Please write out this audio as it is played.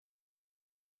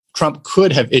Trump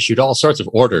could have issued all sorts of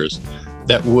orders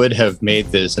that would have made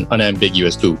this an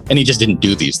unambiguous coup. And he just didn't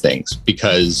do these things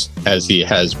because, as he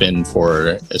has been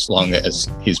for as long as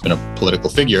he's been a political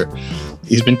figure,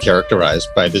 he's been characterized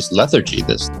by this lethargy,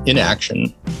 this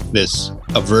inaction, this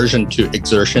aversion to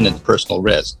exertion and personal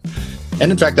risk.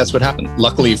 And in fact, that's what happened.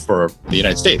 Luckily for the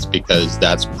United States, because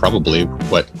that's probably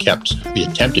what kept the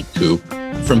attempted coup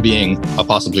from being a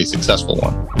possibly successful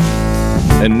one.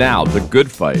 And now, The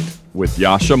Good Fight with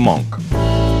Yascha Mounk.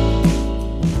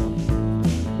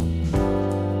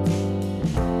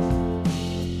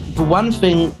 The one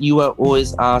thing you are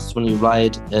always asked when you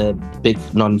write a big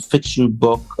nonfiction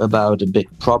book about a big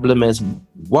problem is,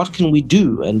 what can we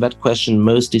do? And that question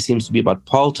mostly seems to be about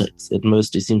politics. It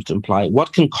mostly seems to imply,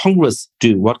 what can Congress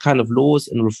do? What kind of laws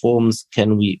and reforms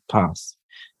can we pass?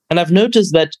 And I've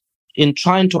noticed that in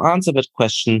trying to answer that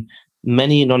question,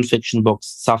 many nonfiction books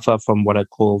suffer from what I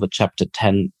call the chapter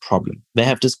 10 problem. They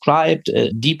have described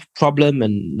a deep problem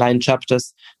in 9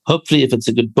 chapters. Hopefully, if it's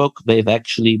a good book, they've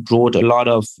actually brought a lot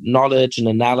of knowledge and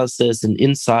analysis and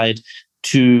insight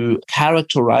to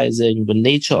characterizing the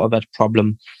nature of that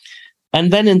problem.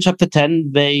 And then in chapter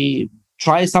 10, they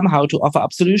try somehow to offer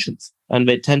up solutions. And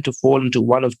they tend to fall into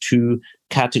one of 2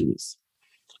 categories.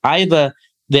 Either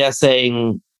they are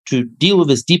saying, to deal with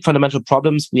these deep fundamental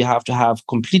problems, we have to have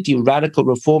completely radical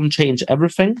reform, change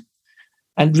everything.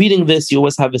 And reading this, you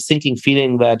always have a sinking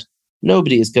feeling that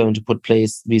nobody is going to put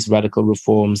place these radical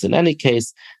reforms in any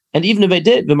case. And even if they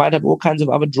did, they might have all kinds of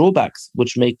other drawbacks,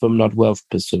 which make them not worth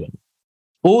pursuing.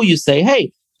 Or you say,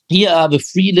 hey, here are the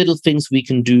 3 little things we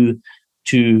can do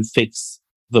to fix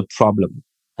the problem.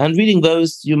 And reading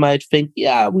those, you might think,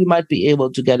 yeah, we might be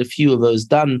able to get a few of those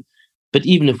done. But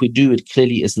even if we do, it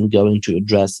clearly isn't going to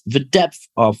address the depth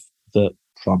of the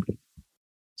problem.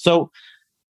 So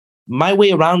my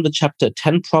way around the chapter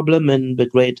 10 problem in The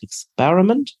Great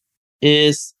Experiment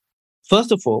is,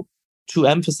 first of all, to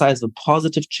emphasize the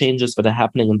positive changes that are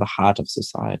happening in the heart of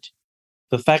society.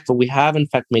 The fact that we have, in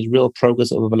fact, made real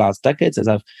progress over the last decades, as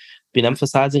I've been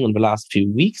emphasizing in the last few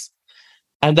weeks,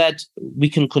 and that we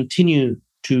can continue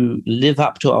to live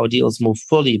up to our ideals more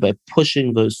fully by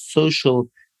pushing those social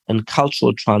and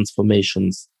cultural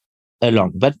transformations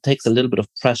along. That takes a little bit of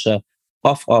pressure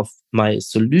off of my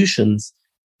solutions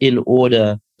in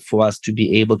order for us to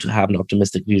be able to have an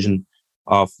optimistic vision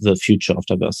of the future of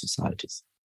diverse societies.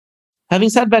 Having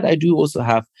said that, I do also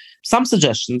have some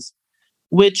suggestions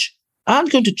which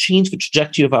aren't going to change the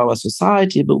trajectory of our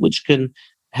society, but which can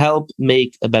help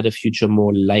make a better future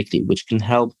more likely, which can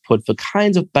help put the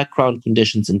kinds of background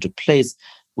conditions into place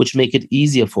which make it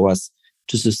easier for us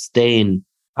to sustain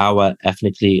our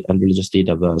ethnically and religiously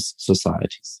diverse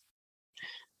societies.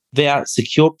 They are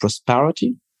secure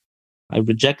prosperity. I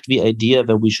reject the idea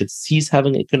that we should cease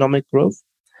having economic growth.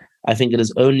 I think it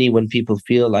is only when people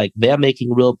feel like they're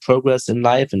making real progress in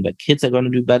life and their kids are going to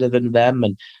do better than them,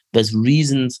 and there's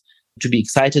reasons to be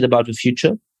excited about the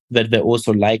future, that they're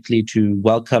also likely to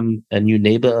welcome a new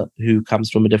neighbor who comes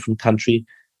from a different country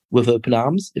with open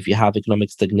arms. If you have economic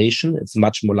stagnation, it's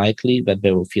much more likely that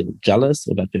they will feel jealous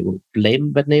or that they will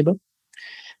blame that neighbor.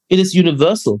 It is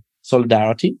universal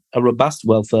solidarity, a robust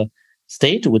welfare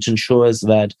state, which ensures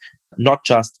that not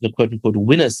just the quote-unquote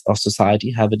winners of society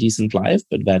have a decent life,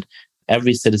 but that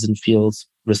every citizen feels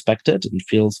respected and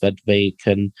feels that they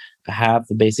can have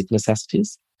the basic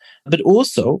necessities. But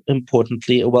also,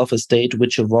 importantly, a welfare state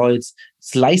which avoids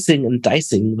slicing and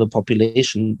dicing the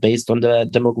population based on their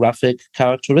demographic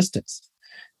characteristics.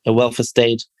 A welfare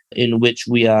state in which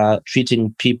we are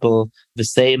treating people the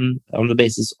same on the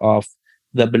basis of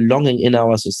their belonging in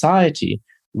our society,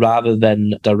 rather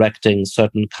than directing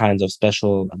certain kinds of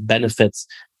special benefits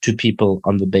to people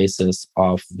on the basis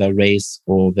of their race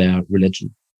or their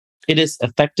religion. It is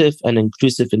effective and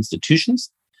inclusive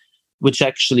institutions, which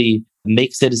actually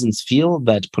make citizens feel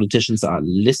that politicians are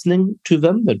listening to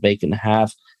them, that they can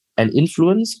have an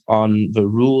influence on the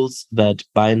rules that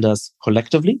bind us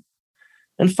collectively.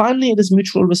 And finally, it is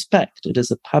mutual respect. It is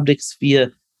a public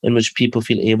sphere in which people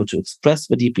feel able to express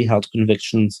their deeply held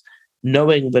convictions,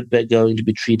 knowing that they're going to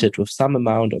be treated with some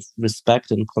amount of respect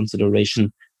and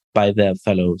consideration by their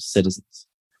fellow citizens.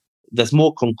 There's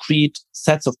more concrete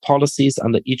sets of policies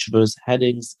under each of those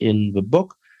headings in the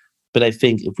book. But I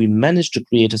think if we manage to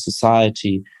create a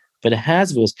society that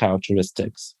has those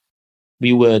characteristics,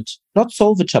 we would not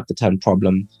solve the Chapter 10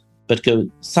 problem, but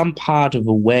go some part of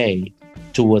the way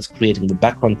towards creating the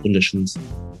background conditions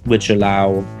which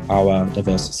allow our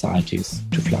diverse societies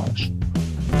to flourish.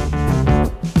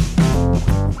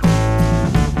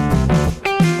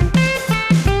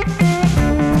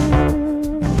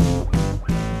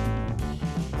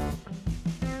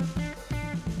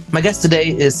 My guest today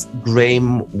is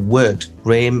Graeme Wood.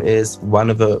 Graeme is one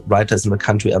of the writers in the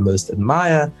country I most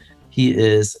admire. He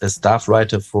is a staff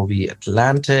writer for The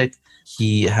Atlantic.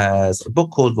 He has a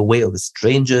book called The Way of the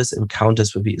Strangers,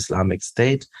 Encounters with the Islamic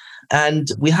State. And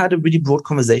we had a really broad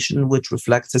conversation which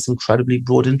reflects his incredibly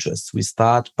broad interests. We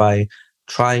start by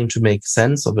trying to make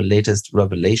sense of the latest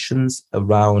revelations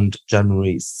around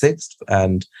January 6th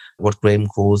and what Graeme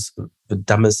calls the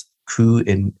dumbest coup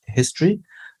in history.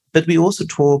 But we also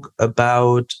talk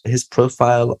about his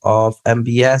profile of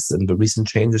MBS and the recent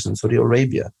changes in Saudi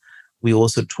Arabia. We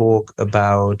also talk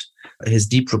about his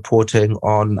deep reporting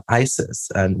on ISIS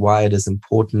and why it is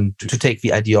important to take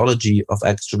the ideology of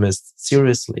extremists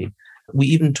seriously. We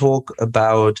even talk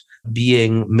about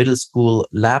being middle school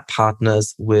lab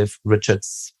partners with Richard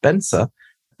Spencer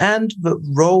and the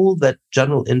role that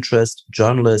general interest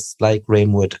journalists like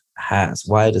Graeme Wood has,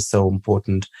 why it is so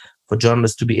important for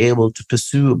journalists to be able to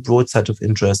pursue a broad set of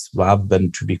interests rather than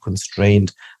to be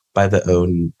constrained by their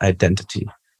own identity.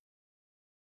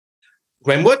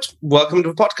 Graeme Wood, welcome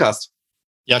to the podcast.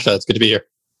 Yasha, it's good to be here.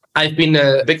 I've been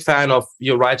a big fan of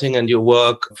your writing and your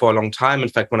work for a long time. In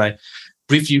fact, when I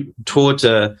briefly taught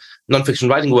a nonfiction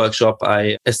writing workshop,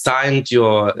 I assigned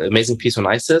your amazing piece on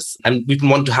ISIS. And we've been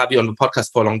wanting to have you on the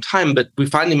podcast for a long time, but we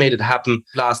finally made it happen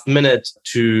last minute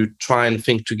to try and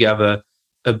think together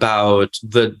about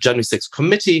the January 6th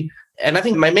committee. And I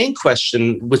think my main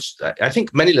question, which I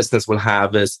think many listeners will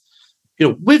have, is,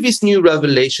 with these new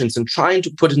revelations and trying to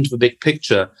put into the big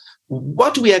picture,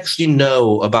 what do we actually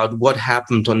know about what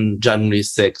happened on January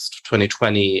 6th,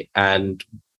 2020, and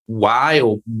why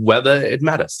or whether it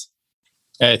matters?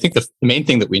 I think the main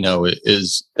thing that we know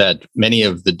is that many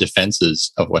of the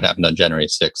defenses of what happened on January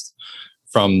 6th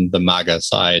from the MAGA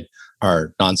side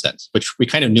are nonsense, which we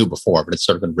kind of knew before, but it's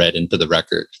sort of been read into the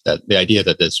record, that the idea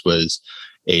that this was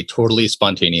a totally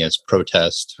spontaneous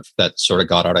protest that sort of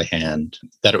got out of hand,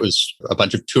 that it was a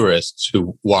bunch of tourists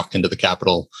who walked into the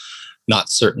Capitol, not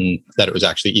certain that it was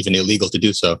actually even illegal to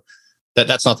do so,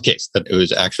 that's not the case, that it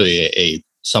was actually a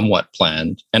somewhat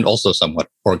planned and also somewhat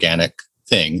organic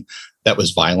thing that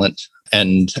was violent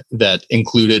and that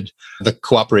included the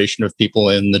cooperation of people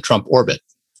in the Trump orbit.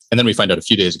 And then we find out a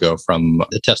few days ago from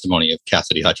the testimony of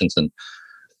Cassidy Hutchinson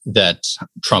that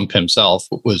Trump himself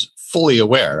was fully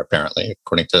aware, apparently,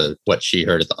 according to what she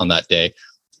heard on that day,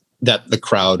 that the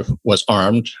crowd was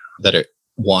armed, that it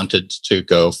wanted to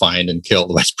go find and kill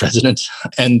the vice president,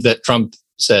 and that Trump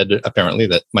said, apparently,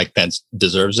 that Mike Pence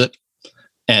deserves it,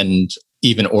 and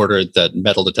even ordered that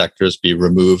metal detectors be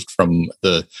removed from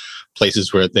the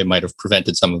places where they might have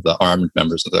prevented some of the armed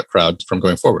members of the crowd from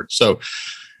going forward. So,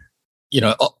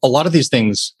 a lot of these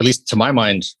things, at least to my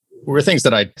mind, were things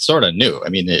that I sort of knew. I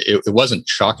mean, it wasn't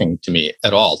shocking to me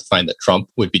at all to find that Trump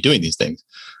would be doing these things,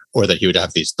 or that he would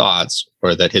have these thoughts,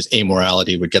 or that his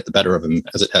amorality would get the better of him,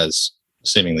 as it has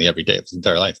seemingly every day of his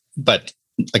entire life. But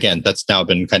again, that's now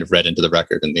been kind of read into the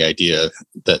record, and the idea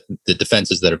that the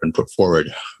defenses that have been put forward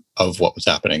of what was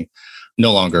happening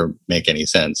no longer make any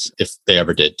sense, if they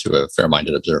ever did, to a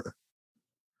fair-minded observer.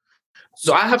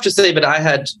 So I have to say that I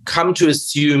had come to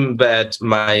assume that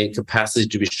my capacity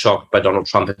to be shocked by Donald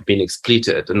Trump had been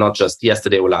expleted, and not just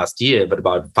yesterday or last year, but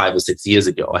about 5 or 6 years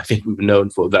ago. I think we've known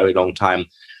for a very long time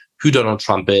who Donald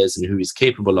Trump is and who he's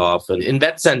capable of. And in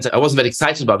that sense, I wasn't that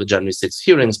excited about the January 6th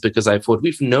hearings because I thought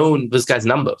we've known this guy's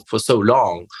number for so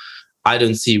long. I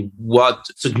don't see what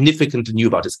significantly new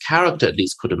about his character at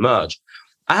least could emerge.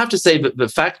 I have to say that the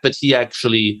fact that he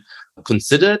actually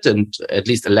considered and at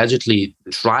least allegedly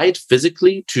tried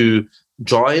physically to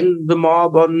join the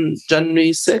mob on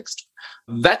January 6th,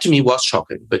 that to me was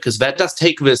shocking, because that does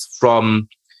take this from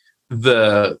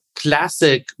the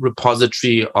classic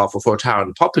repository of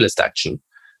authoritarian populist action,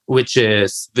 which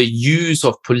is the use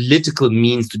of political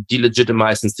means to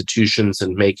delegitimize institutions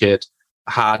and make it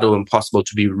hard or impossible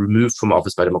to be removed from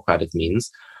office by democratic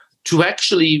means, to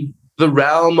actually the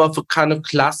realm of a kind of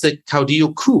classic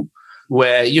caudillo coup,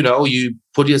 where, you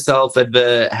put yourself at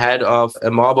the head of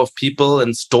a mob of people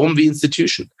and storm the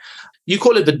institution. You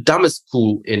call it the dumbest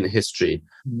coup in history.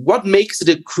 What makes it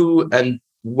a coup and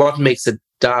what makes it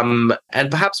dumb? And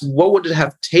perhaps what would it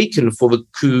have taken for the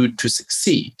coup to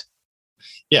succeed?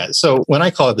 Yeah, so when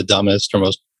I call it the dumbest or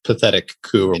most pathetic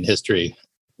coup in history,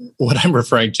 what I'm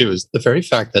referring to is the very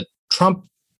fact that Trump,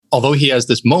 although he has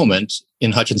this moment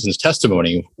in Hutchinson's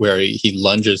testimony where he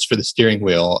lunges for the steering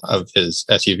wheel of his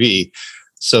SUV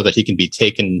so that he can be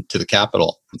taken to the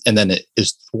Capitol, and then it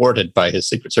is thwarted by his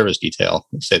Secret Service detail,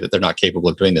 say that they're not capable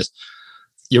of doing this.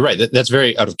 You're right, that's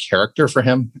very out of character for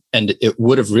him, and it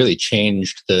would have really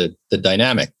changed the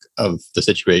dynamic of the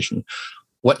situation.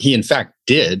 What he in fact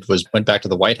did was went back to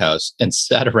the White House and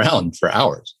sat around for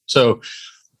hours. So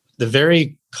the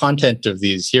very content of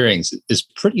these hearings is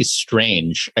pretty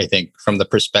strange, I think, from the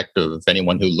perspective of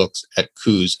anyone who looks at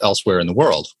coups elsewhere in the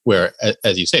world, where,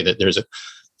 as you say, that there's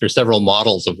several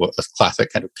models of a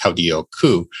classic kind of caudillo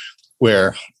coup,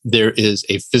 where there is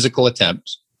a physical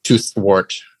attempt to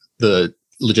thwart the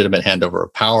legitimate handover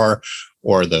of power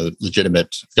or the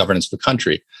legitimate governance of the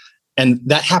country. And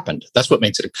that happened. That's what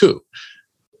makes it a coup.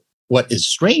 What is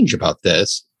strange about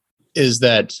this is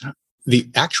that the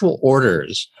actual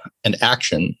orders and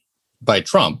action by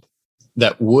Trump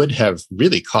that would have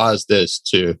really caused this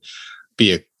to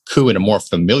be a coup in a more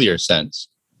familiar sense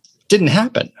didn't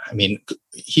happen. I mean,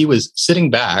 he was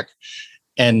sitting back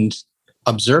and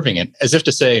observing it as if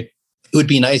to say, it would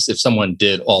be nice if someone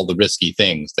did all the risky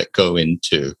things that go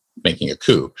into making a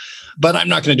coup, but I'm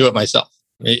not going to do it myself.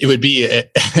 It would be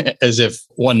as if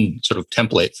one sort of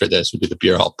template for this would be the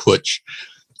beer hall putsch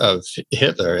of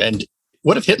Hitler. And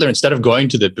what if Hitler, instead of going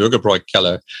to the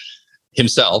Bürgerbräukeller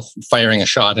himself, firing a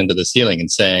shot into the ceiling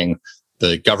and saying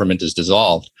the government is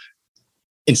dissolved,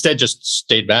 instead just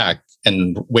stayed back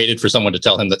and waited for someone to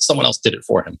tell him that someone else did it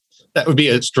for him? That would be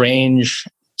a strange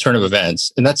turn of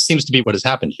events. And that seems to be what has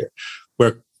happened here,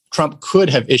 where Trump could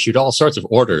have issued all sorts of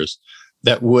orders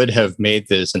that would have made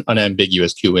this an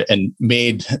unambiguous coup and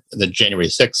made the January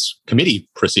 6th committee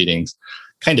proceedings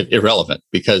kind of irrelevant,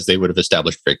 because they would have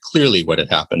established very clearly what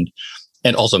had happened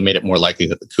and also made it more likely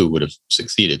that the coup would have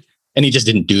succeeded. And he just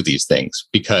didn't do these things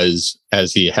because,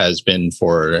 as he has been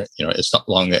for, as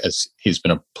long as he's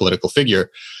been a political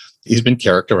figure, he's been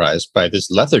characterized by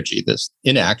this lethargy, this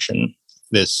inaction,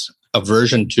 this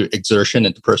aversion to exertion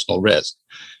and to personal risk.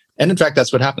 And in fact,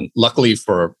 that's what happened. Luckily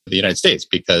for the United States,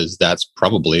 because that's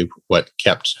probably what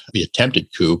kept the attempted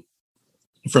coup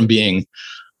from being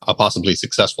a possibly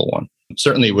successful one.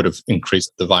 Certainly would have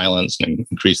increased the violence and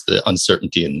increased the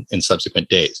uncertainty in subsequent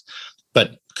days.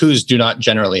 But coups do not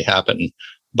generally happen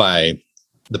by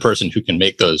the person who can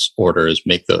make those orders,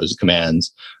 make those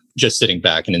commands, just sitting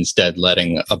back and instead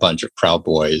letting a bunch of Proud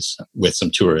Boys with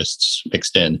some tourists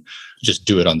mixed in just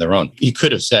do it on their own. He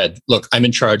could have said, look, I'm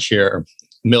in charge here.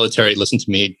 Military, listen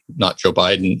to me, not Joe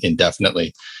Biden,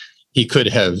 indefinitely. He could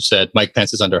have said, Mike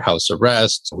Pence is under house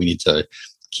arrest. We need to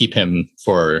keep him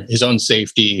for his own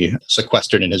safety,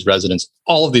 sequestered in his residence.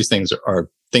 All of these things are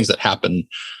things that happen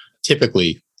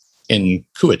typically in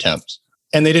coup attempts.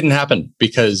 And they didn't happen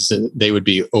because they would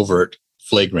be overt,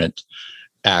 flagrant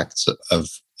acts of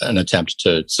an attempt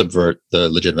to subvert the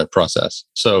legitimate process.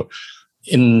 So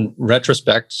in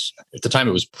retrospect, at the time,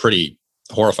 it was pretty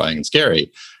horrifying and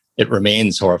scary. It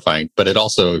remains horrifying, but it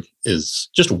also is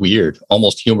just weird,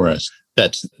 almost humorous,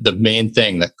 that the main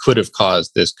thing that could have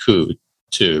caused this coup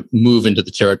to move into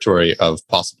the territory of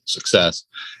possible success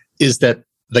is that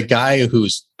the guy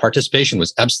whose participation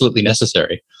was absolutely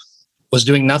necessary was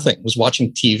doing nothing, was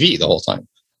watching TV the whole time.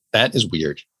 That is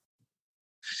weird.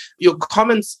 Your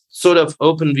comments sort of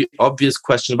open the obvious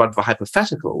question about the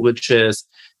hypothetical, which is,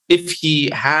 if he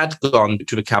had gone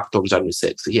to the Capitol on January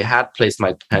 6th, he had placed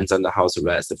Mike Pence under house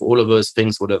arrest, if all of those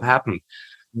things would have happened,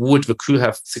 would the coup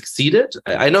have succeeded?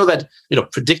 I know that,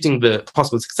 predicting the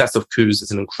possible success of coups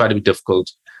is an incredibly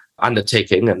difficult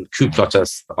undertaking, and coup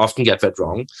plotters often get that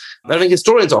wrong. I think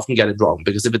historians often get it wrong,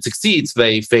 because if it succeeds,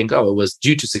 they think, oh, it was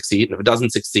due to succeed. And if it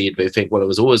doesn't succeed, they think, well, it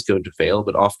was always going to fail.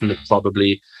 But often it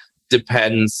probably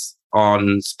depends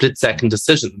on split-second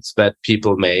decisions that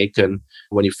people make. And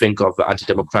when you think of the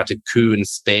anti-democratic coup in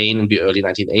Spain in the early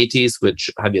 1980s, which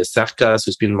Javier Cercas,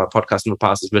 who's been on my podcast in the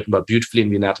past, has written about beautifully in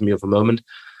The Anatomy of a Moment,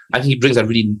 I think he brings out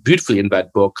really beautifully in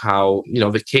that book how,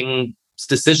 the king's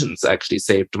decisions actually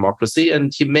saved democracy,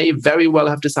 and he may very well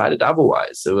have decided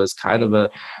otherwise. It was kind of a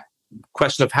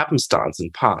question of happenstance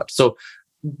in part. So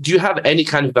do you have any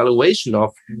kind of evaluation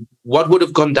of what would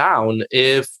have gone down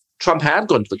if Trump had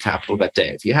gone to the Capitol that day,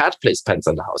 if he had placed Pence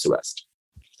under house arrest?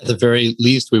 At the very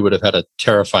least, we would have had a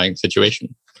terrifying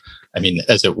situation. I mean,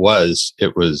 as it was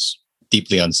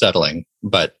deeply unsettling.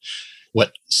 But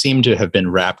what seemed to have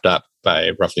been wrapped up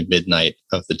by roughly midnight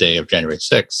of the day of January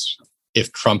 6th,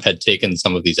 if Trump had taken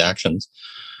some of these actions,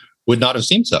 would not have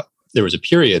seemed so. There was a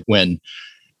period when,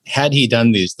 had he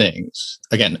done these things,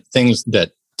 again, things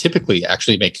that typically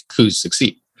actually make coups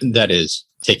succeed, that is,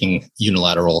 taking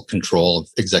unilateral control of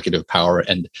executive power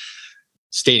and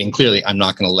stating clearly, I'm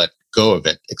not going to let go of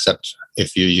it, except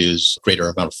if you use greater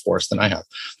amount of force than I have.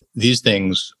 These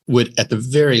things would, at the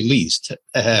very least,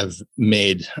 have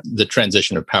made the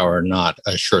transition of power not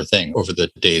a sure thing over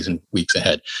the days and weeks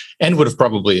ahead, and would have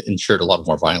probably ensured a lot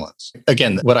more violence.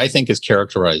 Again, what I think has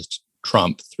characterized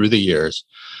Trump through the years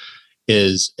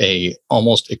is a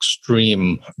almost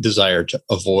extreme desire to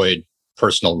avoid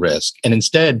personal risk and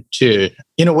instead to,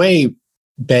 in a way,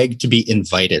 beg to be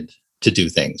invited to do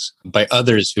things by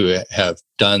others who have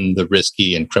done the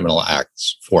risky and criminal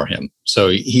acts for him. So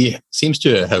he seems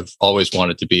to have always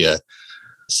wanted to be a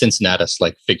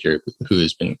Cincinnatus-like figure who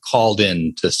has been called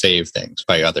in to save things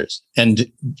by others.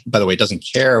 And by the way, doesn't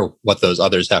care what those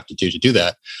others have to do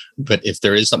that. But if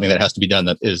there is something that has to be done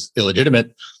that is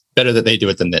illegitimate, better that they do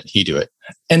it than that he do it.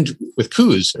 And with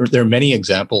coups, there are many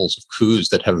examples of coups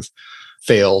that have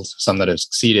failed, some that have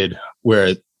succeeded,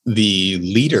 where the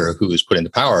leader who is put into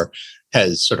power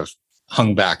has sort of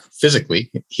hung back physically.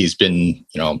 He's been,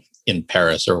 in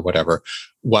Paris or whatever,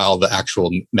 while the actual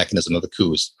mechanism of the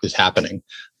coup is happening.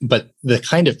 But the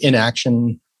kind of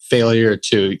inaction, failure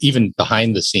to, even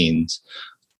behind the scenes,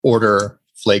 order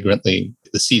flagrantly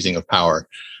the seizing of power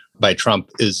by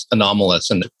Trump is anomalous.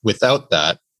 And without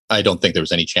that, I don't think there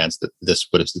was any chance that this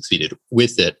would have succeeded.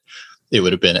 With it, it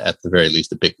would have been, at the very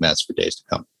least, a big mess for days to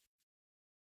come.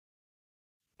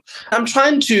 I'm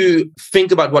trying to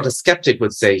think about what a skeptic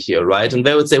would say here, right? And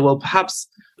they would say, well, perhaps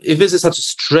if this is such a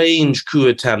strange coup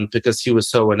attempt because he was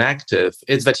so inactive,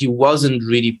 it's that he wasn't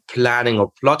really planning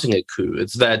or plotting a coup.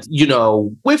 It's that,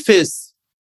 with his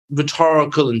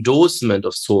rhetorical endorsement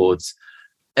of sorts,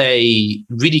 a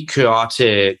really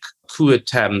chaotic coup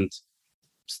attempt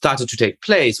started to take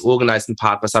place, organized in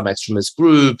part by some extremist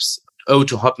groups, owed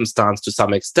to happenstance to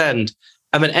some extent.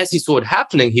 And then as he saw it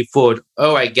happening, he thought,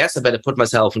 oh, I guess I better put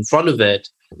myself in front of it.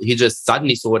 He just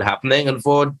suddenly saw it happening and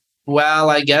thought, well,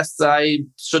 I guess I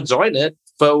should join it.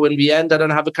 Though in the end, I don't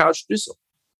have the courage to do so.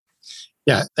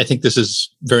 Yeah, I think this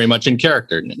is very much in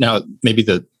character. Now, maybe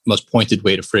the most pointed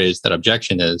way to phrase that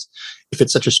objection is, if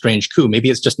it's such a strange coup, maybe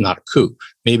it's just not a coup.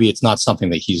 Maybe it's not something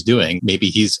that he's doing. Maybe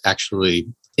he's actually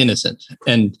innocent.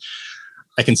 And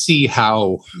I can see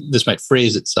how this might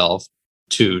phrase itself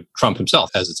to Trump himself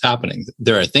as it's happening.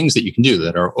 There are things that you can do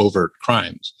that are overt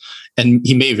crimes. And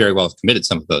he may very well have committed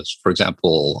some of those. For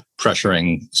example,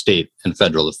 pressuring state and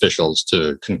federal officials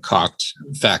to concoct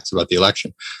facts about the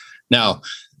election. Now,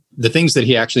 the things that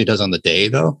he actually does on the day,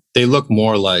 though, they look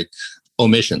more like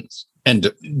omissions,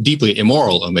 and deeply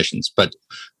immoral omissions. But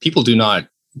people do not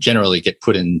generally get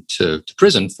put into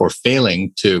prison for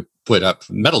failing to put up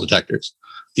metal detectors.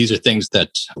 These are things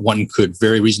that one could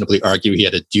very reasonably argue he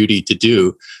had a duty to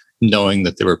do, knowing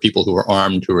that there were people who were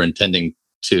armed who were intending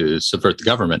to subvert the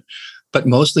government. But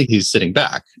mostly he's sitting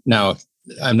back. Now,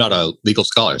 I'm not a legal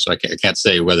scholar, so I can't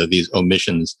say whether these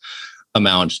omissions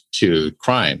amount to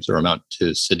crimes or amount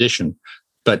to sedition.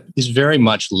 But he's very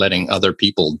much letting other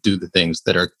people do the things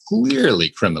that are clearly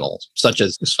criminal, such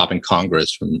as stopping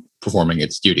Congress from performing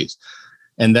its duties.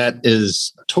 And that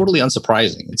is totally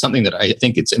unsurprising. It's something that I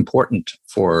think it's important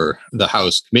for the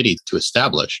House committee to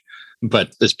establish.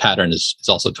 But this pattern is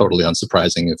also totally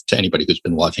unsurprising to anybody who's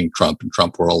been watching Trump and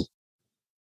Trump world.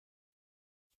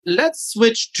 Let's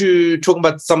switch to talking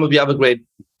about some of the other great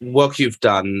work you've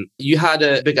done. You had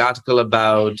a big article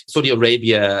about Saudi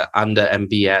Arabia under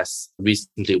MBS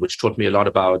recently, which taught me a lot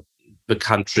about the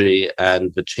country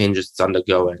and the changes it's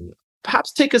undergoing.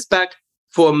 Perhaps take us back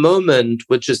for a moment,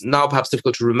 which is now perhaps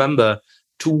difficult to remember,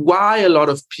 to why a lot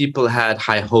of people had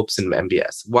high hopes in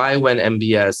MBS. Why, when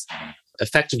MBS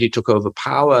effectively took over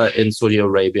power in Saudi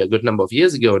Arabia a good number of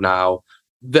years ago now,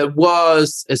 there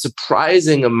was a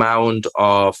surprising amount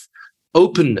of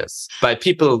openness by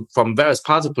people from various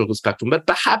parts of the political spectrum, but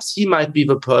perhaps he might be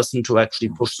the person to actually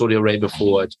push Saudi Arabia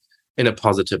forward in a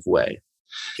positive way.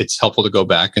 It's helpful to go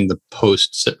back in the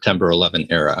post-September 11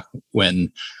 era,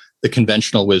 when the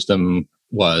conventional wisdom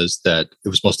was that it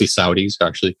was mostly Saudis who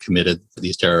actually committed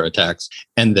these terror attacks.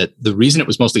 And that the reason it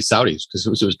was mostly Saudis, because it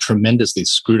was a tremendously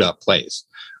screwed up place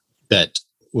that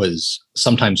was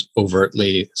sometimes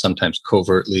overtly, sometimes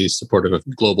covertly supportive of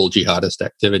global jihadist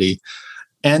activity.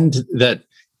 And that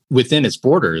within its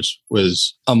borders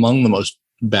was among the most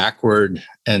backward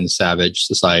and savage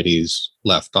societies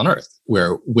left on earth,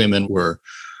 where women were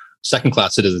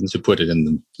second-class citizens, to put it in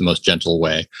the most gentle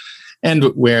way, and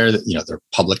where, there are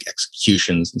public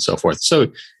executions and so forth.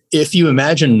 So if you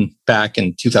imagine back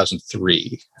in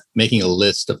 2003, making a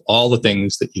list of all the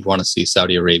things that you'd want to see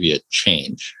Saudi Arabia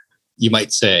change, you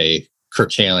might say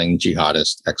curtailing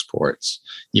jihadist exports.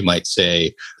 You might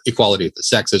say equality of the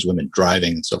sexes, women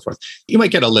driving, and so forth. You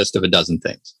might get a list of a dozen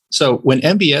things. So when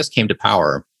MBS came to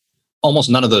power, almost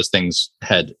none of those things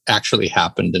had actually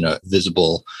happened in a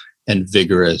visible and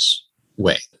vigorous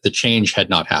way. The change had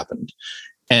not happened.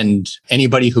 And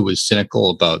anybody who was cynical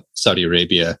about Saudi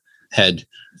Arabia had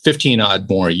 15 odd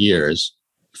more years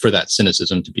for that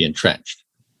cynicism to be entrenched.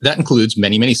 That includes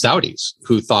many, many Saudis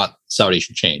who thought Saudi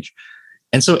should change.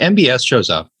 And so MBS shows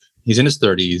up. He's in his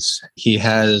 30s. He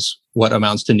has what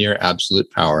amounts to near absolute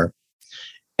power.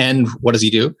 And what does he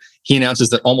do? He announces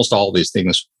that almost all of these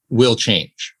things will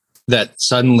change, that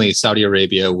suddenly Saudi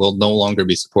Arabia will no longer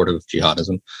be supportive of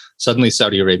jihadism. Suddenly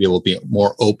Saudi Arabia will be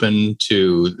more open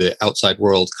to the outside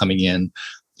world coming in.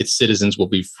 Its citizens will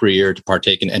be freer to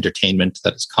partake in entertainment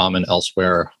that is common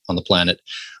elsewhere on the planet.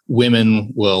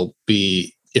 Women will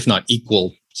be, if not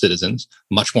equal citizens,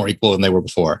 much more equal than they were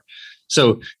before.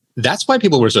 So that's why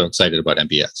people were so excited about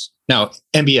MBS. Now,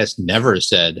 MBS never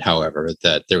said, however,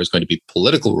 that there was going to be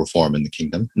political reform in the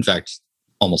kingdom. In fact,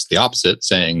 almost the opposite,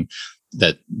 saying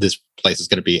that this place is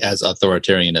going to be as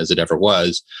authoritarian as it ever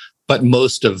was. But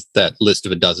most of that list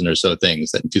of a dozen or so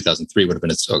things that in 2003 would have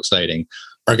been so exciting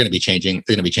are going to be changing.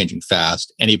 They're going to be changing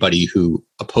fast. Anybody who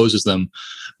opposes them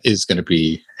is going to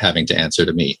be having to answer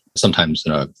to me, sometimes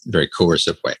in a very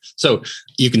coercive way. So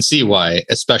you can see why,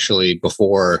 especially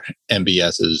before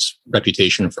MBS's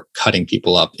reputation for cutting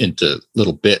people up into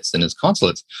little bits in his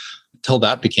consulates, until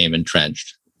that became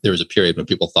entrenched, there was a period when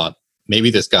people thought,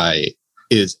 maybe this guy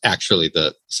is actually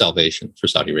the salvation for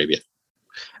Saudi Arabia.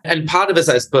 And part of this,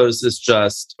 I suppose, is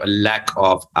just a lack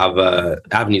of other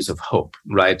avenues of hope,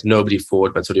 right? Nobody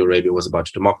thought that Saudi Arabia was about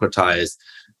to democratize.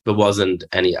 There wasn't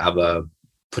any other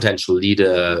potential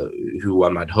leader who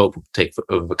one might hope would take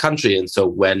over the country. And so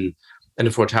when an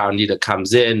authoritarian leader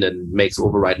comes in and makes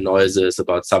override noises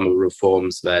about some of the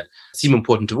reforms that seem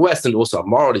important to the West and also are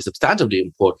morally substantively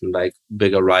important, like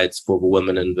bigger rights for the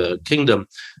women in the kingdom,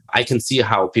 I can see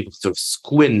how people sort of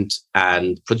squint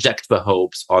and project their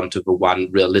hopes onto the one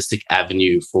realistic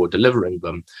avenue for delivering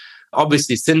them.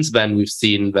 Obviously, since then, we've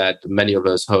seen that many of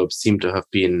those hopes seem to have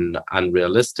been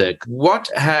unrealistic. What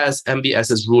has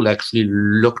MBS's rule actually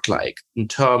looked like in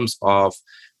terms of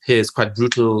his quite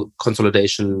brutal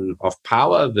consolidation of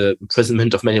power, the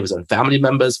imprisonment of many of his own family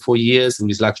members for years in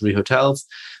these luxury hotels,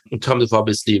 in terms of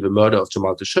obviously the murder of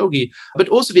Jamal Khashoggi, but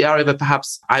also the area that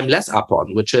perhaps I'm less up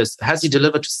on, which is, has he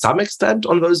delivered to some extent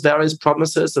on those various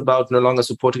promises about no longer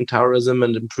supporting terrorism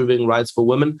and improving rights for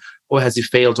women, or has he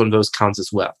failed on those counts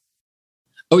as well?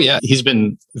 Oh, yeah. He's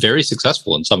been very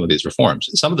successful in some of these reforms.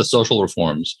 Some of the social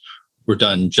reforms were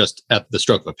done just at the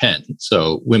stroke of a pen.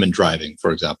 So women driving,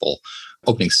 for example,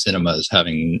 opening cinemas,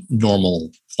 having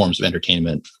normal forms of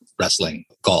entertainment, wrestling,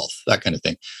 golf, that kind of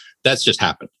thing. That's just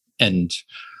happened. And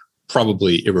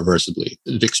probably irreversibly,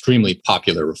 extremely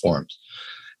popular reforms.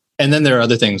 And then there are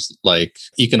other things like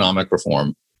economic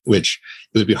reform, which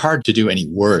it would be hard to do any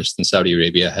worse than Saudi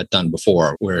Arabia had done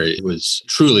before, where it was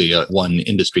truly a one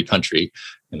industry country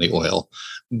in the oil.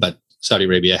 But Saudi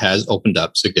Arabia has opened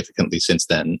up significantly since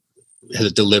then,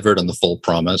 has delivered on the full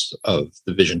promise of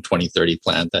the Vision 2030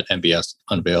 plan that MBS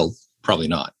unveiled? Probably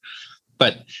not.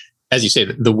 But as you say,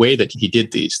 the way that he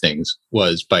did these things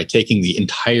was by taking the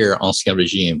entire Ancien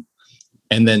regime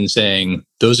and then saying,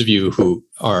 those of you who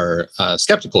are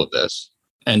skeptical of this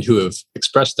and who have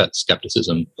expressed that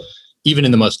skepticism, even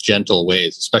in the most gentle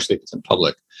ways, especially if it's in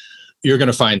public, you're going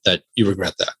to find that you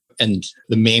regret that. And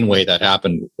the main way that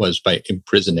happened was by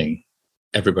imprisoning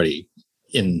everybody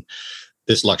in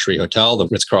this luxury hotel, the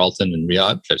Ritz-Carlton in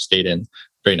Riyadh, which I've stayed in,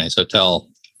 very nice hotel,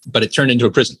 but it turned into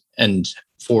a prison. And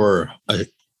for a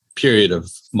period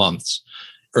of months,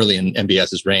 early in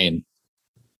MBS's reign,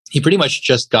 he pretty much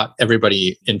just got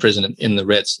everybody in prison in the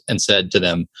Ritz and said to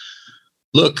them,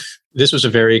 look, this was a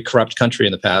very corrupt country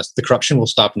in the past. The corruption will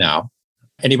stop now.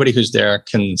 Anybody who's there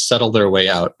can settle their way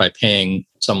out by paying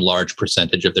some large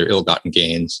percentage of their ill-gotten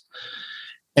gains.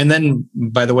 And then,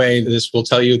 by the way, this will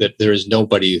tell you that there is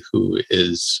nobody who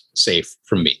is safe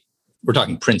from me. We're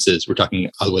talking princes. We're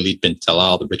talking Al-Walid bin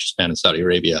Talal, the richest man in Saudi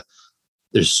Arabia.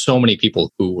 There's so many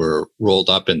people who were rolled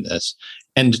up in this.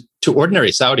 And to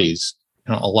ordinary Saudis,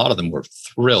 a lot of them were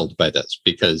thrilled by this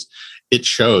because it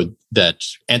showed that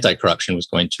anti-corruption was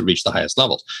going to reach the highest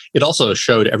levels. It also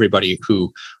showed everybody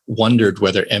who wondered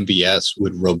whether MBS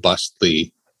would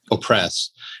robustly oppress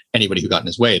anybody who got in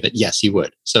his way that yes, he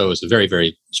would. So it was a very,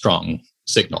 very strong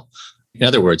signal. In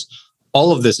other words,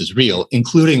 all of this is real,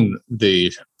 including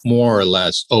the more or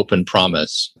less open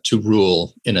promise to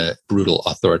rule in a brutal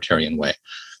authoritarian way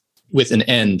with an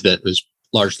end that was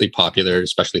largely popular,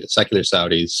 especially to secular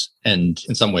Saudis, and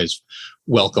in some ways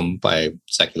welcomed by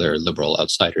secular liberal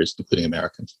outsiders, including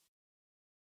Americans.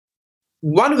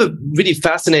 One of the really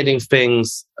fascinating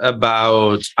things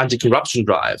about anti-corruption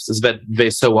drives is that they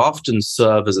so often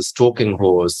serve as a stalking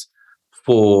horse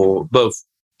for both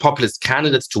populist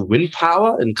candidates to win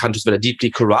power in countries that are deeply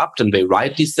corrupt, and they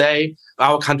rightly say,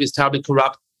 our country is terribly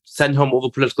corrupt, send home all the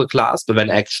political class, but then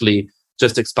actually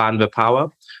just expand their power.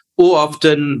 or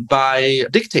often by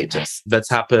dictators. That's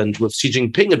happened with Xi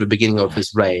Jinping at the beginning of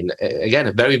his reign. Again,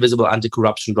 a very visible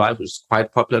anti-corruption drive, which is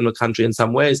quite popular in the country in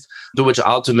some ways, but which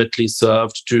ultimately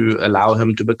served to allow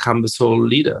him to become the sole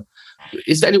leader.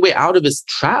 Is there any way out of this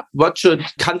trap? What should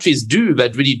countries do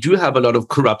that really do have a lot of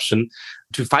corruption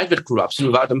to fight with corruption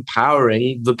without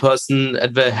empowering the person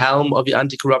at the helm of the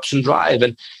anti-corruption drive?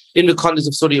 And in the context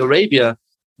of Saudi Arabia,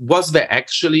 was there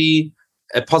actually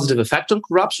a positive effect on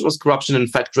corruption? Was corruption in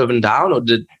fact driven down, or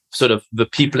did sort of the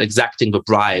people exacting the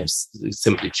bribes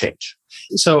simply change?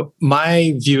 So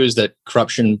my view is that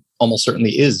corruption almost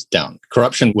certainly is down.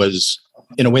 Corruption was,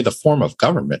 in a way, the form of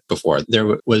government before.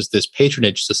 There was this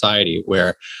patronage society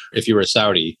where if you were a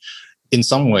Saudi, in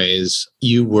some ways,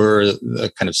 you were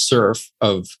the kind of serf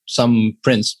of some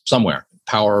prince somewhere.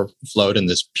 Power flowed in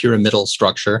this pyramidal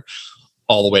structure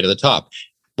all the way to the top.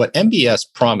 What MBS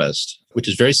promised, which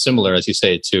is very similar, as you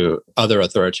say, to other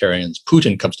authoritarians,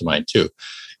 Putin comes to mind too,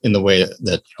 in the way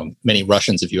that many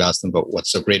Russians, if you ask them about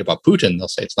what's so great about Putin, they'll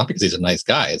say it's not because he's a nice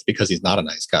guy, it's because he's not a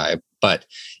nice guy, but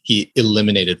he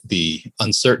eliminated the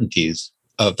uncertainties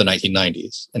of the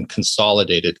 1990s and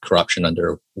consolidated corruption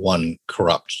under one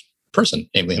corrupt person,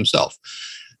 namely himself.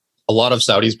 A lot of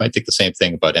Saudis might think the same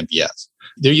thing about MBS.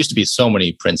 There used to be so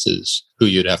many princes who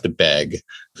you'd have to beg,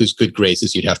 whose good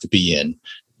graces you'd have to be in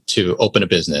to open a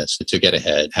business, to get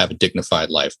ahead, have a dignified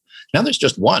life. Now there's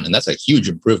just one, and that's a huge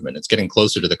improvement. It's getting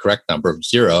closer to the correct number of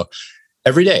 0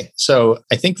 every day. So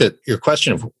I think that your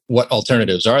question of what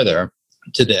alternatives are there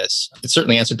to this, it's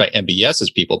certainly answered by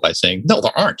MBS's people by saying, no,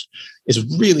 there aren't. It's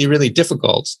really, really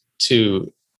difficult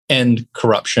to end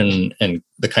corruption and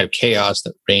the kind of chaos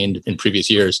that reigned in previous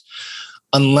years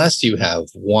unless you have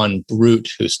one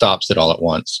brute who stops it all at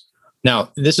once.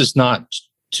 Now, this is not,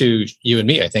 to you and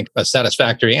me, I think, a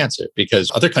satisfactory answer,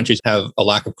 because other countries have a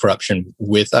lack of corruption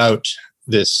without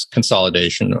this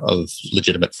consolidation of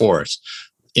legitimate force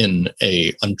in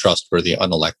a untrustworthy,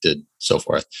 unelected, so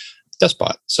forth,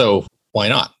 despot. So why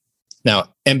not?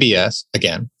 Now, MBS,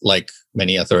 again, like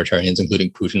many authoritarians,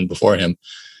 including Putin before him,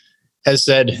 has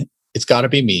said, it's got to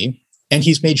be me. And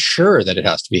he's made sure that it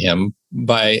has to be him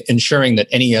by ensuring that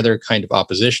any other kind of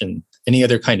opposition, any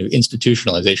other kind of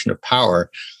institutionalization of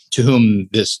power to whom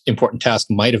this important task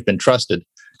might have been trusted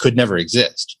could never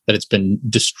exist, that it's been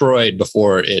destroyed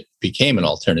before it became an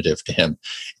alternative to him.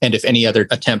 And if any other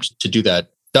attempt to do that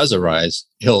does arise,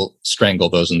 he'll strangle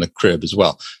those in the crib as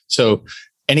well. So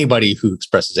anybody who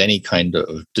expresses any kind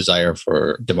of desire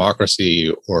for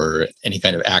democracy or any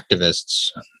kind of activists,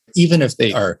 even if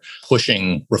they are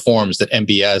pushing reforms that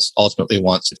MBS ultimately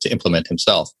wants to implement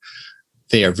himself,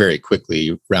 they are very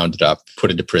quickly rounded up,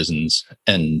 put into prisons,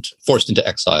 and forced into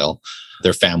exile.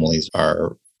 Their families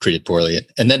are treated poorly.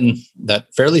 And then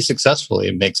that fairly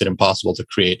successfully makes it impossible to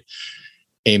create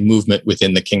a movement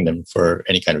within the kingdom for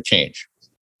any kind of change.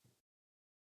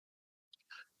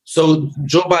 So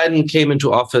Joe Biden came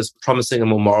into office promising a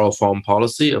more moral foreign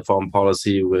policy, a foreign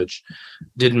policy which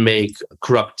didn't make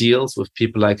corrupt deals with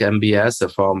people like MBS, a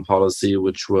foreign policy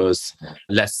which was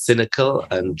less cynical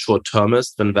and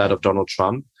short-termist than that of Donald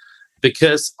Trump.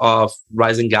 Because of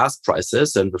rising gas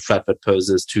prices and the threat that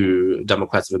poses to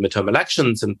Democrats in the midterm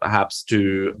elections and perhaps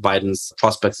to Biden's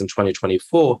prospects in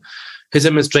 2024, his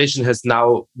administration has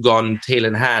now gone tail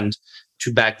in hand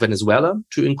to back Venezuela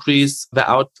to increase the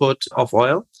output of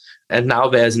oil. And now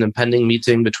there's an impending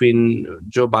meeting between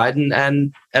Joe Biden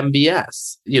and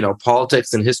MBS. You know,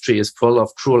 politics and history is full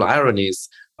of cruel ironies.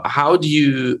 How do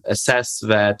you assess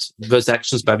that those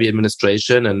actions by the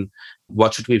administration, and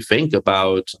what should we think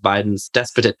about Biden's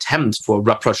desperate attempt for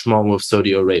rapprochement with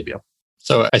Saudi Arabia?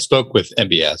 So I spoke with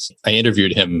MBS. I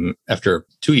interviewed him after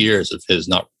 2 years of his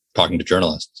not talking to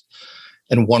journalists.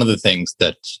 And one of the things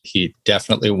that he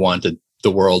definitely wanted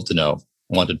the world to know,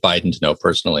 wanted Biden to know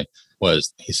personally,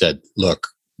 was he said, look,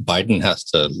 Biden has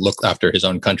to look after his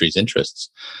own country's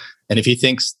interests. And if he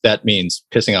thinks that means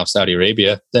pissing off Saudi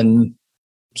Arabia, then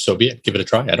so be it. Give it a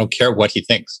try. I don't care what he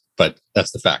thinks, but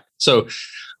that's the fact. So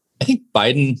I think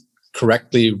Biden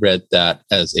correctly read that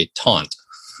as a taunt.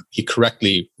 He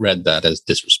correctly read that as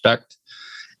disrespect.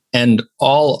 And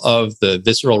all of the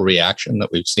visceral reaction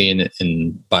that we've seen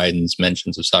in Biden's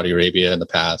mentions of Saudi Arabia in the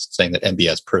past, saying that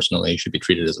MBS personally should be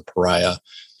treated as a pariah,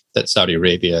 that Saudi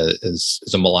Arabia is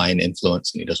a malign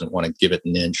influence and he doesn't want to give it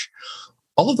an inch.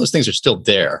 All of those things are still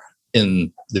there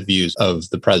in the views of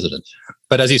the president.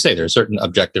 But as you say, there are certain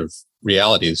objective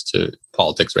realities to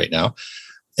politics right now.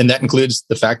 And that includes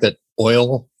the fact that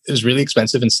oil is really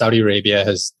expensive and Saudi Arabia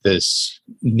has this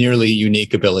nearly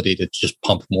unique ability to just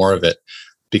pump more of it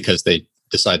because they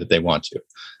decide that they want to.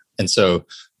 And so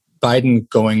Biden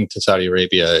going to Saudi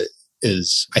Arabia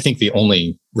is, I think, the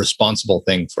only responsible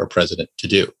thing for a president to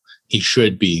do. He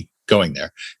should be going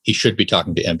there. He should be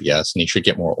talking to MBS, and he should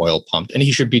get more oil pumped, and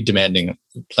he should be demanding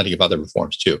plenty of other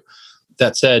reforms too.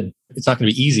 That said, it's not going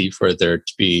to be easy for there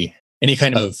to be any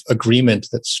kind of agreement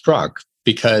that's struck,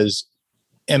 because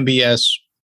MBS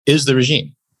is the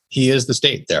regime. He is the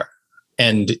state there.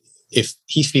 And if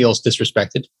he feels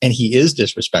disrespected, and he is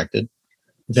disrespected,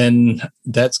 then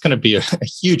that's going to be a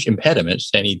huge impediment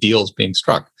to any deals being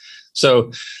struck.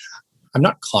 So I'm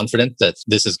not confident that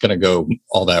this is going to go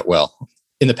all that well.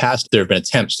 In the past, there have been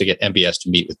attempts to get MBS to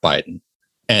meet with Biden,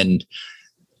 and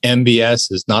MBS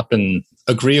has not been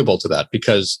agreeable to that,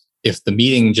 because if the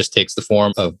meeting just takes the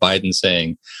form of Biden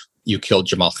saying, "You killed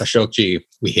Jamal Khashoggi,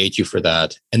 we hate you for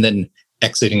that," and then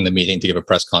exiting the meeting to give a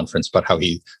press conference about how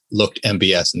he looked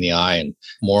MBS in the eye and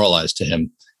moralized to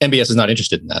him, MBS is not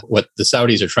interested in that. What the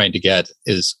Saudis are trying to get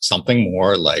is something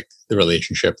more like the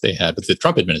relationship they had with the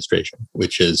Trump administration,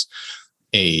 which is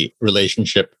a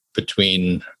relationship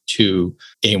between two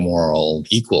amoral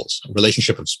equals, a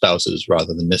relationship of spouses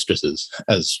rather than mistresses,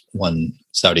 as one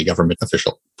Saudi government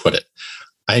official put it.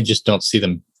 I just don't see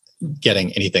them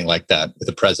getting anything like that with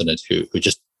a president who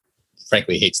just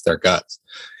frankly hates their guts.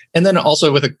 And then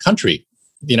also with a country,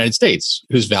 the United States,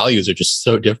 whose values are just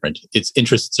so different. Its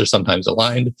interests are sometimes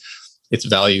aligned, its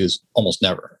values almost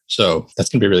never. So that's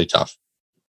going to be really tough.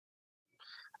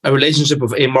 A relationship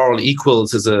of amoral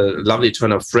equals is a lovely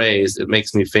turn of phrase. It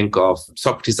makes me think of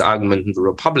Socrates' argument in the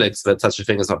Republics that such a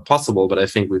thing is not possible. But I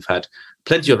think we've had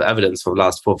plenty of evidence for the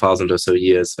last 4,000 or so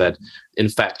years that, in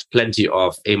fact, plenty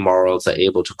of amorals are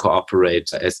able to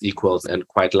cooperate as equals, and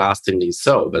quite lastingly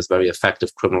so. There's very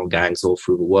effective criminal gangs all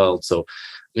through the world. So,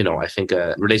 I think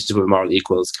a relationship with moral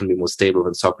equals can be more stable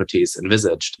than Socrates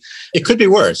envisaged. It could be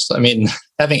worse. I mean,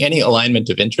 having any alignment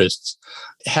of interests,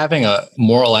 having a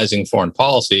moralizing foreign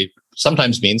policy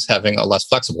sometimes means having a less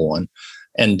flexible one.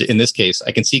 And in this case,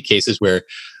 I can see cases where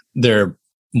their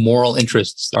moral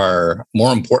interests are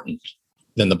more important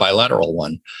than the bilateral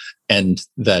one, and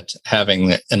that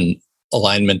having an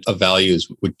alignment of values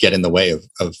would get in the way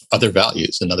of other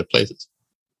values in other places.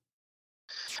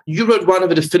 You wrote one of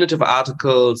the definitive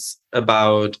articles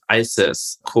about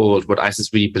ISIS called What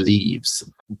ISIS Really Believes.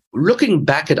 Looking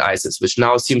back at ISIS, which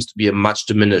now seems to be a much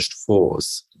diminished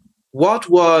force, what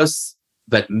was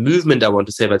that movement, I want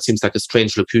to say, that seems like a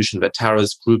strange locution, that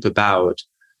terrorist group about?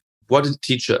 What did it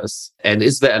teach us? And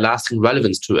is there a lasting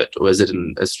relevance to it? Or is it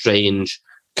a strange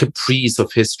caprice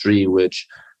of history which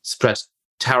spread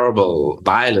terrible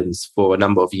violence for a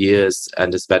number of years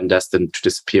and is then destined to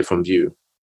disappear from view?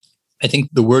 I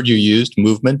think the word you used,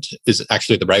 movement, is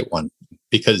actually the right one,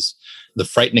 because the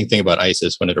frightening thing about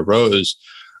ISIS when it arose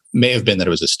may have been that it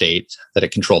was a state, that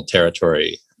it controlled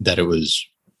territory, that it was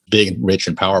big and rich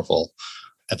and powerful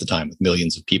at the time with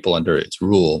millions of people under its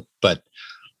rule. But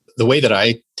the way that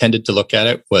I tended to look at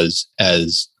it was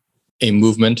as a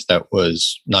movement that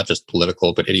was not just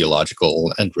political, but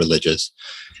ideological and religious,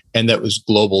 and that was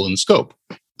global in scope.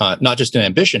 Not just in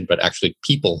ambition, but actually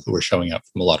people who were showing up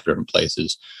from a lot of different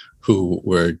places who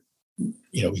were,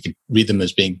 we could read them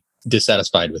as being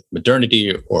dissatisfied with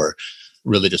modernity or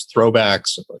religious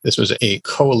throwbacks. This was a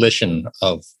coalition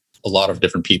of a lot of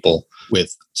different people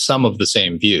with some of the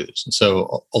same views. And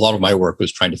so a lot of my work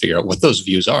was trying to figure out what those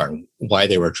views are and why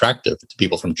they were attractive to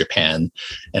people from Japan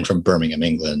and from Birmingham,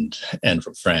 England, and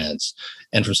from France,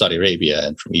 and from Saudi Arabia,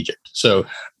 and from Egypt. So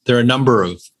there are a number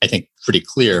of, I think, pretty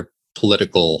clear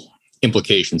political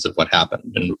implications of what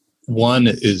happened. And one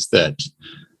is that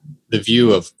the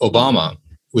view of Obama,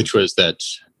 which was that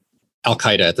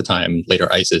Al-Qaeda at the time,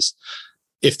 later ISIS,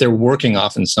 if they're working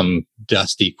off in some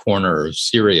dusty corner of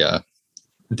Syria,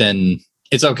 then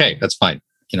it's okay. That's fine.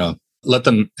 Let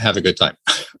them have a good time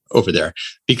over there,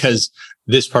 because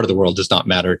this part of the world does not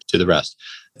matter to the rest.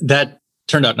 That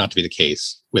turned out not to be the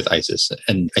case with ISIS.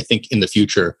 And I think in the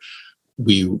future,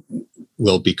 we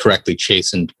will be correctly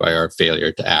chastened by our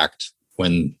failure to act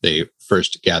when they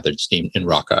first gathered steam in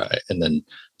Raqqa and then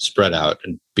spread out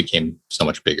and became so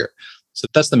much bigger. So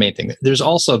that's the main thing. There's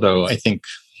also, though, I think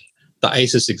the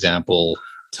ISIS example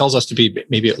tells us to be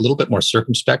maybe a little bit more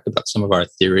circumspect about some of our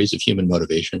theories of human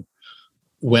motivation.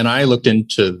 When I looked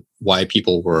into why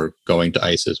people were going to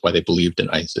ISIS, why they believed in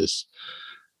ISIS,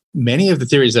 many of the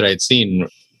theories that I had seen,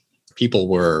 they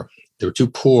were too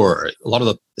poor. A lot of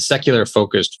the secular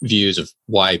focused views of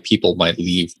why people might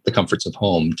leave the comforts of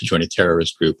home to join a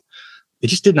terrorist group, they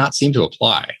just did not seem to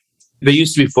apply. There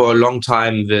used to be for a long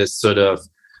time this sort of,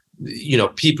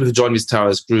 people who join these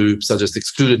terrorist groups are just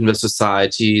excluded in their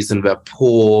societies and they're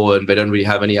poor and they don't really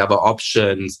have any other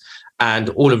options. And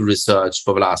all of the research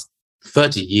for the last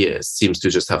 30 years seems to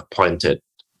just have pointed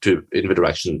in the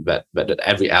direction that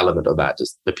every element of that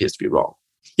appears to be wrong.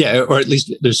 Yeah, or at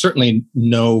least there's certainly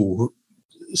no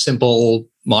simple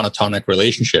monotonic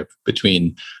relationship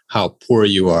between how poor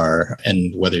you are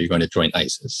and whether you're going to join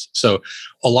ISIS. So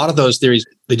a lot of those theories,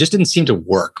 they just didn't seem to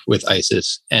work with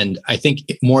ISIS. And I think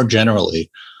more generally,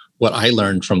 what I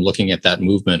learned from looking at that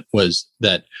movement was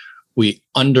that we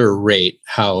underrate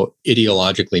how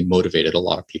ideologically motivated a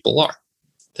lot of people are.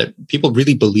 That people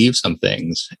really believe some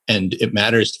things, and it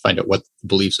matters to find out what the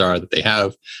beliefs are that they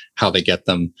have, how they get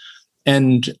them.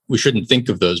 And we shouldn't think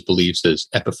of those beliefs as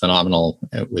epiphenomenal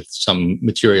with some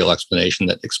material explanation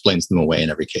that explains them away in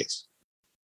every case.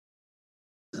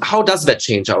 How does that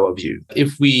change our view?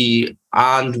 If we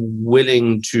aren't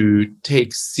willing to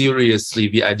take seriously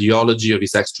the ideology of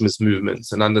these extremist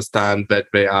movements and understand that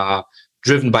they are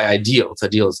driven by ideals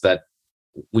that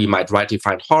we might rightly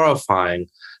find horrifying,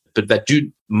 but that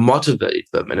do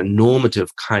motivate them in a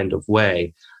normative kind of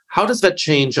way, how does that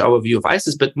change our view of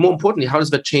ISIS? But more importantly, how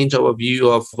does that change our view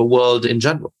of the world in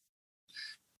general?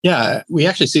 Yeah, we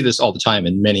actually see this all the time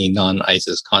in many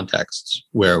non-ISIS contexts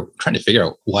where we're trying to figure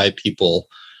out why people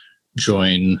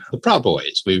join the Proud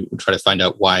Boys. We try to find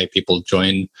out why people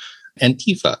join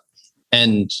Antifa.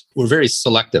 And we're very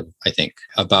selective, I think,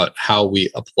 about how we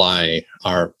apply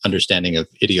our understanding of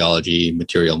ideology,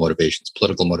 material motivations,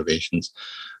 political motivations,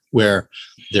 where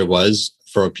there was,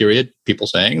 for a period, people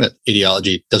saying that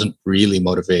ideology doesn't really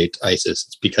motivate ISIS.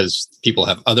 It's because people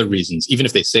have other reasons, even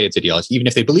if they say it's ideology, even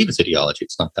if they believe it's ideology,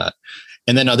 it's not that.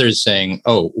 And then others saying,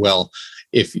 oh, well,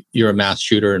 if you're a mass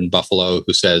shooter in Buffalo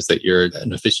who says that you're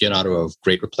an aficionado of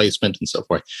Great Replacement and so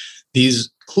forth, these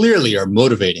clearly are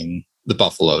motivating the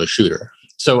Buffalo shooter.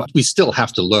 So we still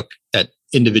have to look at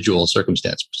individual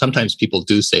circumstance. Sometimes people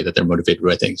do say that they're motivated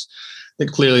by things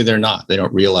that clearly they're not. They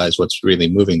don't realize what's really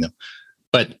moving them.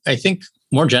 But I think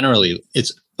more generally,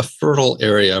 it's a fertile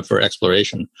area for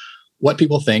exploration. What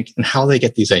people think and how they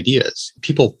get these ideas.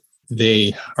 People,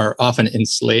 they are often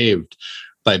enslaved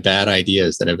by bad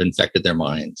ideas that have infected their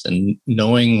minds. And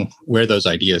knowing where those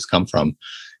ideas come from,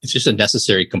 it's just a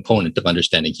necessary component of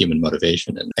understanding human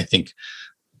motivation. And I think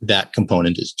that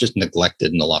component is just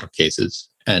neglected in a lot of cases.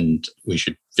 And we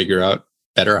should figure out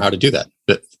better how to do that.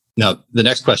 But now the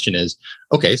next question is,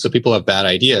 okay, so people have bad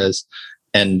ideas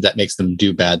and that makes them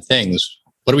do bad things.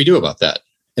 What do we do about that?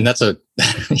 And that's I'm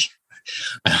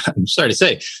sorry to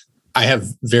say, I have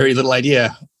very little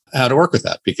idea how to work with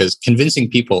that, because convincing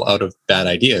people out of bad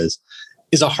ideas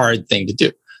is a hard thing to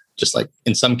do. Just like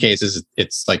in some cases,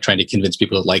 it's like trying to convince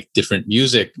people to like different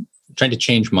music. Trying to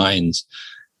change minds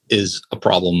is a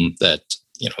problem that,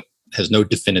 has no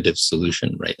definitive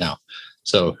solution right now.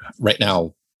 So right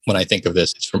now, when I think of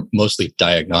this, it's for mostly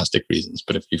diagnostic reasons.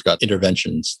 But if you've got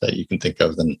interventions that you can think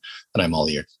of, then I'm all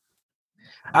ears.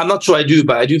 I'm not sure I do,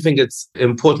 but I do think it's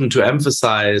important to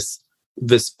emphasize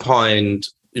this point,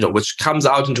 which comes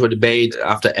out into a debate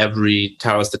after every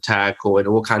terrorist attack or in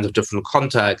all kinds of different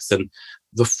contexts. And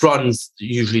the fronts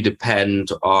usually depend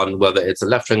on whether it's a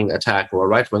left-wing attack or a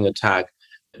right-wing attack.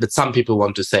 But some people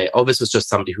want to say, oh, this was just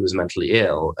somebody who was mentally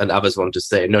ill. And others want to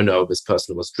say, no, this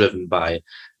person was driven by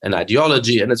an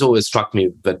ideology. And it's always struck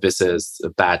me that this is a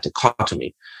bad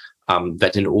dichotomy,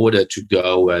 that in order to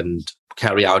go and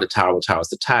carry out a terrible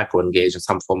terrorist attack or engage in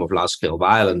some form of large-scale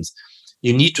violence,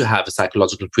 you need to have a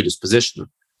psychological predisposition,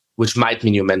 which might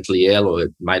mean you're mentally ill, or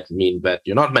it might mean that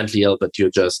you're not mentally ill, but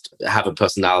you just have a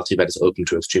personality that is open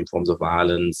to extreme forms of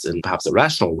violence in perhaps a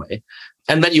rational way.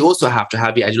 And then you also have to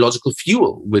have the ideological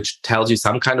fuel, which tells you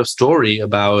some kind of story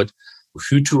about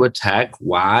who to attack,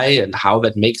 why, and how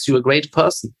that makes you a great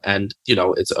person. And,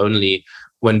 it's only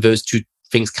when those two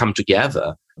things come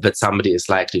together that somebody is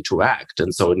likely to act.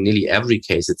 And so in nearly every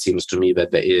case, it seems to me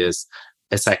that there is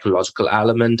a psychological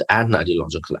element and an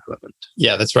ideological element.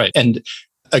 Yeah, that's right. And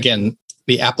again,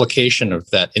 the application of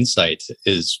that insight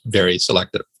is very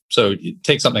selective. So you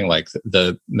take something like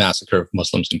the massacre of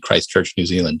Muslims in Christchurch, New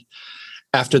Zealand.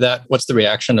 After that, what's the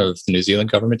reaction of the New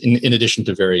Zealand government, in addition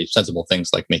to very sensible things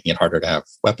like making it harder to have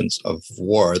weapons of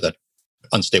war that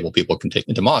unstable people can take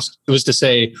into mosques? It was to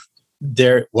say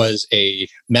there was a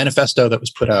manifesto that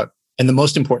was put out. And the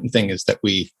most important thing is that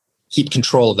we keep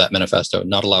control of that manifesto,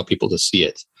 not allow people to see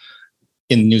it.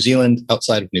 In New Zealand,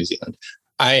 outside of New Zealand,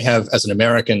 I have, as an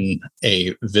American,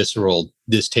 a visceral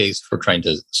distaste for trying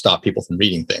to stop people from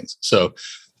reading things. So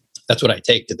that's what I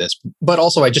take to this. But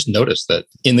also, I just noticed that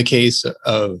in the case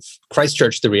of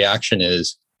Christchurch, the reaction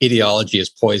is ideology is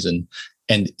poison,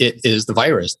 and it is the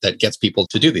virus that gets people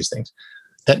to do these things.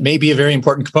 That may be a very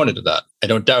important component of that. I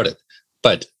don't doubt it.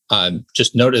 But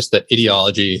just notice that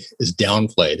ideology is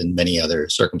downplayed in many other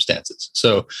circumstances.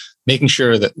 So making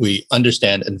sure that we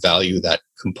understand and value that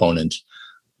component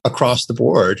across the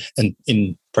board, and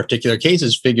in particular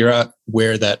cases, figure out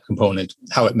where that component,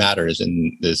 how it matters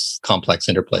in this complex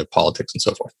interplay of politics and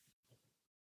so forth.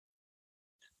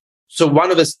 So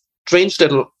one of the strange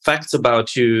little facts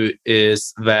about you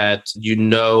is that you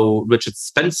know Richard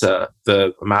Spencer,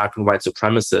 the American white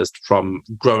supremacist, from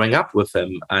growing up with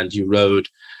him, and you wrote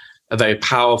a very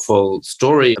powerful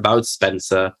story about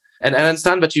Spencer. And I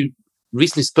understand that you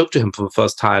recently spoke to him for the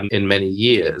first time in many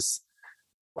years.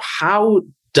 How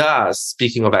does,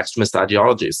 speaking of extremist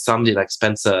ideologies, somebody like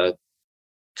Spencer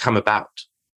come about?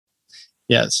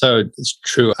 Yeah, so it's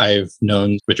true. I've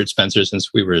known Richard Spencer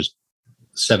since we were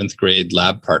 7th grade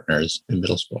lab partners in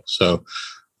middle school. So,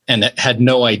 and had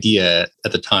no idea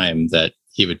at the time that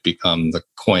he would become the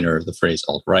coiner of the phrase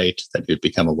alt-right, that he would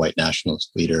become a white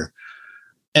nationalist leader.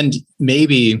 And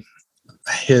maybe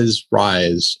his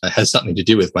rise has something to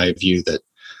do with my view that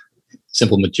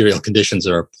simple material conditions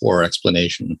are a poor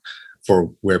explanation for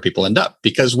where people end up,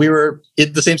 because we were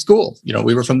in the same school.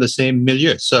 We were from the same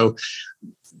milieu. So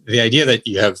the idea that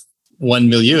you have one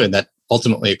milieu and that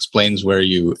ultimately explains where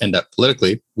you end up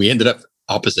politically, we ended up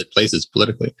opposite places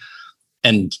politically.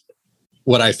 And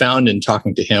what I found in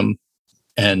talking to him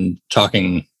and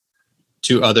talking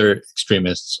to other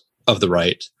extremists of the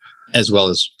right, as well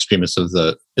as extremists of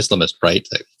the Islamist right,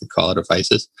 I could call it, of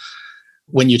ISIS,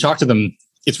 when you talk to them,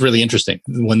 it's really interesting.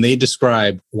 When they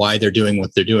describe why they're doing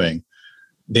what they're doing,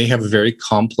 they have a very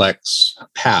complex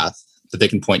path that they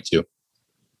can point to.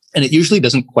 And it usually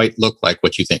doesn't quite look like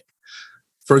what you think.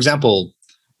 For example,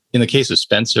 in the case of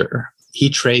Spencer, he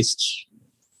traced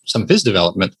some of his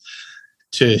development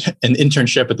to an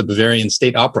internship at the Bavarian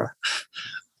State Opera.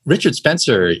 Richard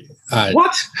Spencer.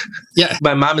 What? Yeah.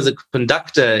 My mom is a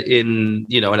conductor and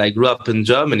I grew up in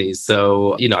Germany.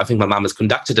 So, I think my mom has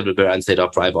conducted the Bavarian State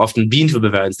Opera. I've often been to the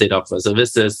Bavarian State Opera. So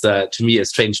this is, to me, a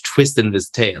strange twist in this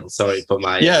tale. Sorry for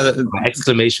my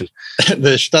exclamation.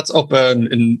 The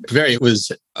Staatsoper in Bavaria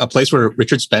was a place where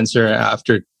Richard Spencer,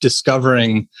 after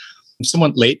discovering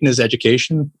somewhat late in his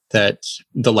education that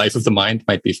the life of the mind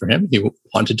might be for him, he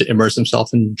wanted to immerse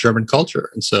himself in German culture.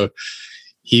 And so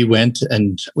he went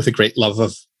and, with a great love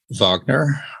of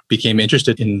Wagner, became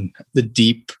interested in the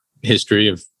deep history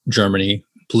of Germany,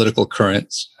 political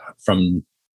currents from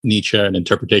Nietzsche and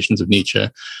interpretations of Nietzsche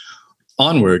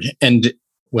onward. And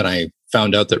when I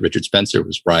found out that Richard Spencer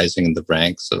was rising in the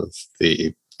ranks of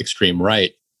the extreme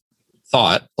right,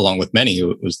 thought, along with many,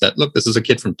 was that, look, this is a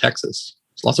kid from Texas.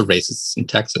 There's lots of racists in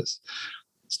Texas.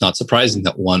 It's not surprising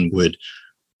that one would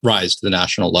rise to the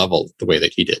national level the way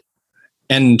that he did.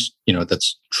 And,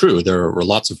 that's true. There were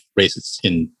lots of racists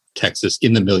in Texas,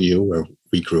 in the milieu where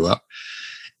we grew up.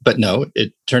 But no,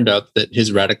 it turned out that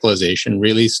his radicalization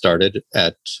really started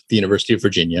at the University of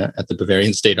Virginia, at the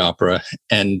Bavarian State Opera,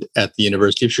 and at the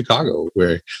University of Chicago,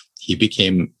 where he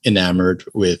became enamored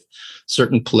with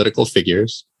certain political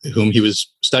figures whom he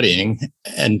was studying,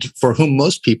 and for whom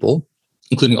most people,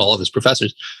 including all of his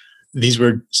professors, these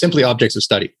were simply objects of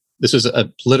study. This was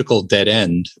a political dead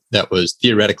end that was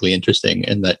theoretically interesting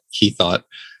and that he thought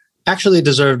actually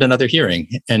deserved another hearing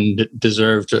and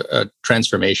deserved a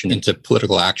transformation into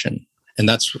political action. And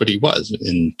that's what he was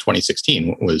in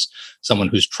 2016, was someone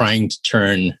who's trying to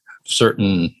turn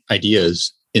certain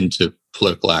ideas into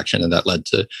political action. And that led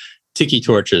to tiki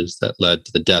torches, that led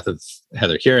to the death of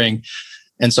Heather Hearing,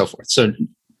 and so forth. So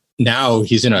now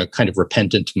he's in a kind of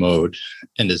repentant mode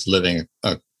and is living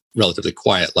a relatively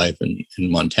quiet life in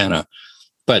Montana.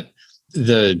 But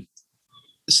the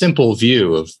simple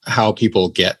view of how people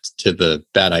get to the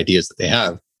bad ideas that they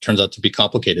have turns out to be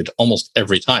complicated almost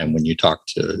every time when you talk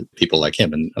to people like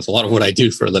him. And that's a lot of what I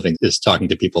do for a living, is talking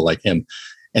to people like him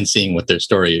and seeing what their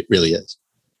story really is.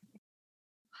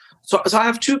 So I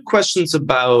have two questions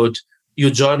about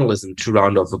your journalism to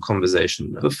round off the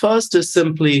conversation. The first is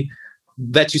simply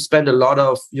that you spend a lot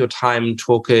of your time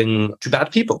talking to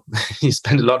bad people. You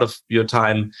spend a lot of your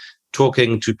time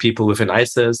talking to people within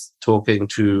ISIS, talking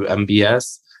to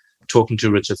MBS, talking to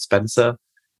Richard Spencer.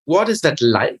 What is that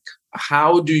like?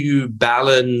 How do you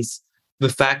balance the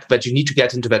fact that you need to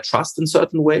get into their trust in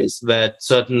certain ways, that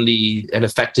certainly an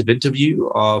effective interview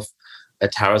of a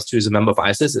terrorist who is a member of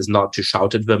ISIS is not to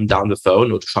shout at them down the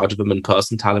phone or to shout at them in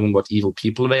person, telling them what evil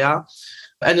people they are.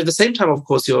 And at the same time, of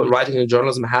course, your writing in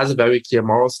journalism has a very clear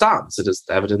moral stance. It is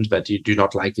evident that you do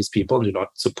not like these people and do not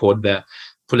support their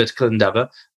political endeavor.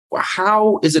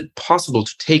 How is it possible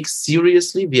to take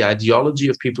seriously the ideology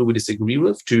of people we disagree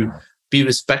with, to be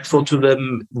respectful to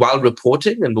them while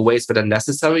reporting in the ways that are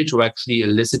necessary to actually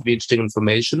elicit the interesting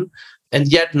information,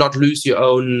 and yet not lose your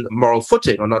own moral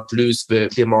footing or not lose the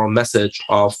clear moral message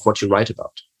of what you write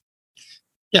about?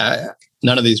 Yeah,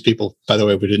 none of these people, by the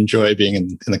way, would enjoy being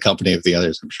in the company of the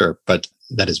others, I'm sure. But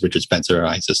that is Richard Spencer,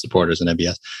 ISIS supporters, and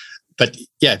MBS. But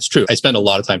yeah, it's true. I spend a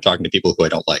lot of time talking to people who I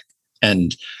don't like.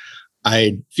 And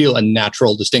I feel a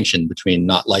natural distinction between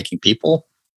not liking people,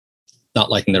 not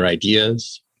liking their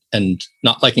ideas, and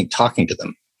not liking talking to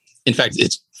them. In fact,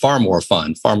 it's far more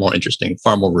fun, far more interesting,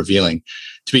 far more revealing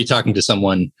to be talking to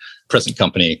someone, present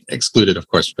company, excluded, of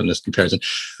course, from this comparison.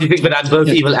 But I'm both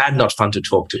evil and not fun to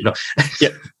talk to. No. Yeah.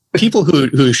 People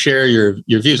who share your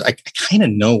views, I kind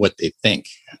of know what they think.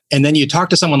 And then you talk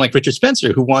to someone like Richard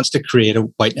Spencer, who wants to create a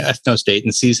white ethno-state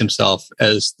and sees himself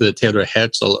as the Theodor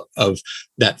Herzl of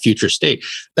that future state.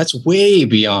 That's way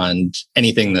beyond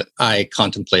anything that I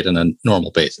contemplate on a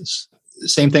normal basis.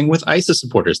 Same thing with ISIS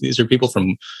supporters. These are people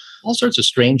from all sorts of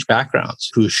strange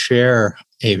backgrounds who share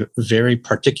a very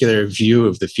particular view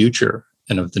of the future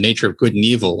and of the nature of good and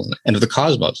evil and of the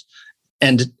cosmos.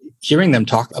 And hearing them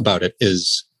talk about it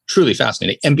is truly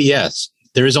fascinating. MBS,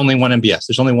 there is only one MBS.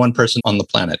 There's only one person on the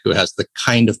planet who has the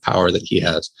kind of power that he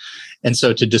has. And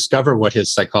so to discover what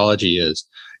his psychology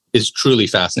is truly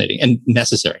fascinating and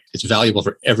necessary. It's valuable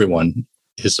for everyone,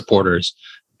 his supporters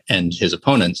and his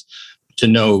opponents, to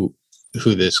know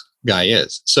who this guy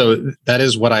is. So that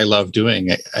is what I love doing.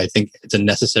 I think it's a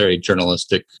necessary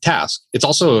journalistic task. It's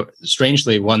also,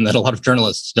 strangely, one that a lot of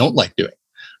journalists don't like doing.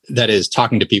 That is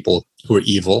talking to people who are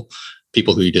evil,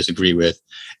 people who you disagree with,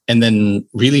 and then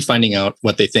really finding out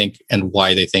what they think and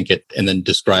why they think it, and then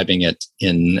describing it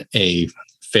in a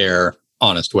fair,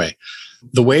 honest way.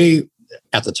 The way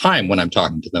at the time when I'm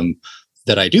talking to them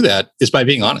that I do that is by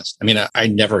being honest. I mean, I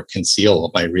never conceal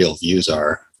what my real views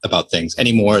are about things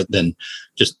any more than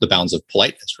just the bounds of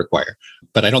politeness require.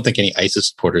 But I don't think any ISIS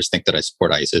supporters think that I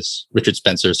support ISIS. Richard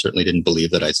Spencer certainly didn't believe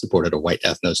that I supported a white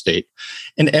ethno-state.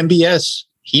 And MBS,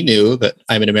 he knew that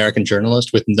I'm an American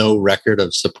journalist with no record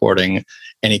of supporting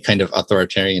any kind of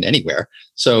authoritarian anywhere.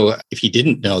 So if he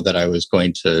didn't know that I was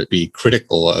going to be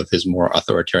critical of his more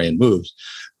authoritarian moves,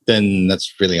 then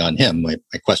that's really on him. My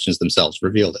questions themselves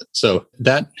revealed it. So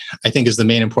that, I think, is the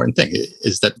main important thing,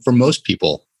 is that for most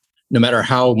people, no matter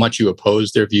how much you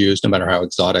oppose their views, no matter how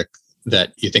exotic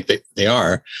that you think they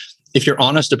are, if you're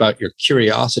honest about your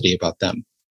curiosity about them,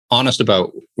 honest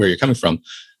about where you're coming from,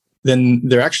 then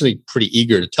they're actually pretty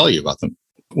eager to tell you about them.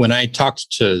 When I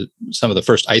talked to some of the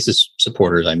first ISIS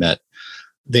supporters I met,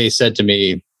 they said to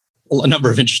me a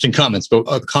number of interesting comments, but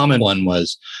a common one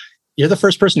was, you're the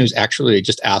first person who's actually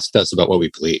just asked us about what we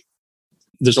believe.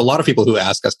 There's a lot of people who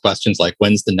ask us questions like,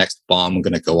 when's the next bomb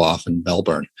going to go off in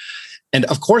Melbourne? And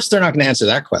of course, they're not going to answer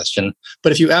that question.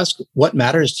 But if you ask what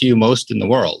matters to you most in the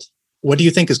world, what do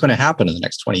you think is going to happen in the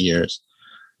next 20 years?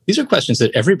 These are questions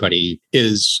that everybody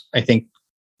is, I think,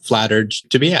 flattered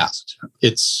to be asked.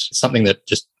 It's something that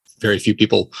just very few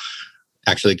people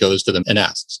actually goes to them and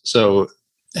asks. So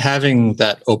having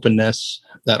that openness,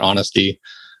 that honesty,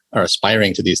 or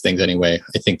aspiring to these things anyway,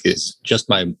 I think is just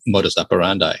my modus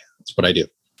operandi. That's what I do.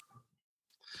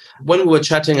 When we were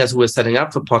chatting as we were setting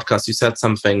up for podcast, you said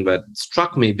something that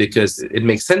struck me because it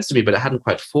makes sense to me, but I hadn't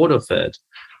quite thought of it,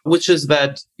 which is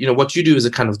that, what you do is a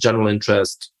kind of general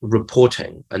interest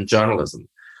reporting and journalism.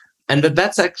 And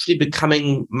that's actually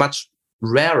becoming much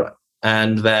rarer.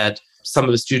 And that some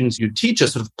of the students you teach are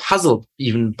sort of puzzled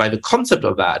even by the concept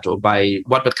of that, or by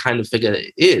what that kind of figure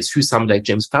is, who somebody like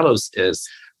James Fallows is.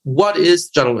 What is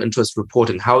general interest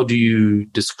reporting? How do you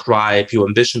describe your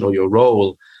ambition or your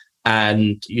role?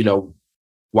 And,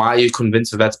 why are you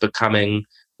convinced that that's becoming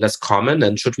less common?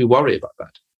 And should we worry about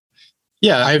that?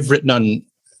 Yeah, I've written on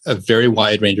a very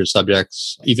wide range of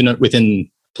subjects. Even within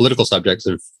political subjects,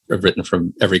 I've written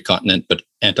from every continent but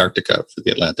Antarctica for the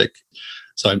Atlantic.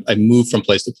 So I move from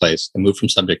place to place. I move from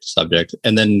subject to subject.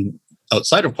 And then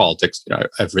outside of politics,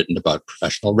 I've written about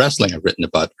professional wrestling. I've written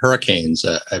about hurricanes.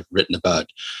 I've written about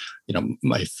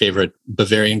my favorite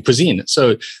Bavarian cuisine.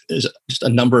 So there's just a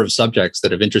number of subjects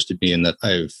that have interested me and that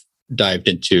I've dived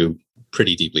into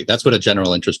pretty deeply. That's what a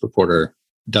general interest reporter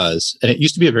does. And it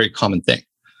used to be a very common thing.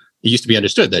 It used to be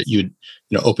understood that you'd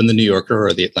open the New Yorker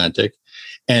or the Atlantic,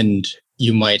 and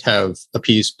you might have a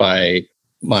piece by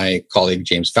my colleague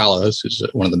James Fallows, who's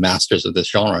one of the masters of this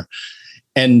genre.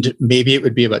 And maybe it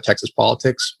would be about Texas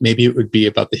politics. Maybe it would be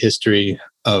about the history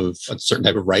of a certain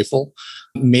type of rifle.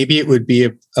 Maybe it would be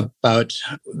about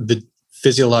the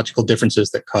physiological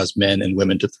differences that cause men and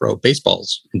women to throw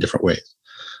baseballs in different ways.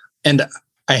 And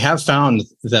I have found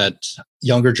that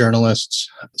younger journalists,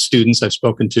 students I've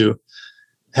spoken to,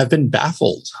 have been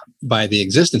baffled by the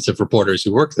existence of reporters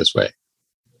who work this way,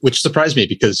 which surprised me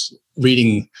because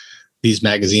reading these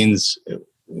magazines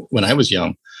when I was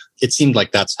young, it seemed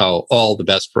like that's how all the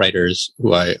best writers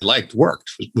who I liked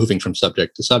worked, moving from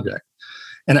subject to subject.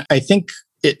 And I think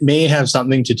it may have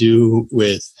something to do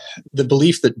with the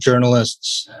belief that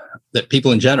journalists, that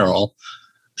people in general,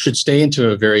 should stay into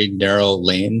a very narrow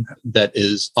lane that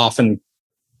is often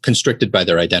constricted by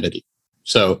their identity.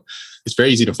 So it's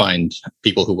very easy to find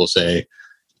people who will say,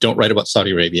 don't write about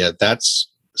Saudi Arabia. That's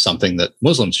something that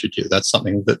Muslims should do. That's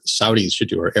something that Saudis should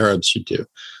do or Arabs should do.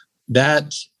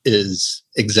 That is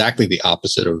exactly the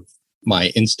opposite of my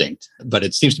instinct. But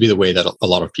it seems to be the way that a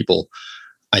lot of people,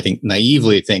 I think,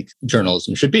 naively think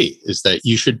journalism should be, is that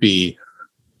you should be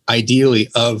ideally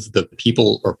of the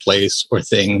people or place or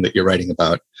thing that you're writing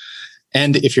about.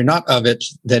 And if you're not of it,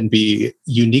 then be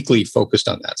uniquely focused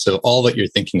on that. So all that you're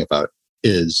thinking about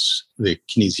is the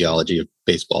kinesiology of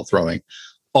baseball throwing.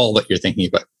 All that you're thinking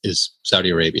about is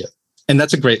Saudi Arabia. And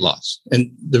that's a great loss. And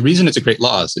the reason it's a great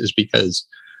loss is because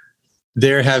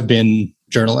there have been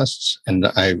journalists, and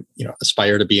I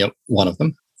aspire to be one of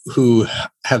them, who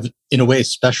have in a way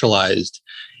specialized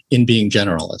in being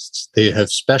generalists. They have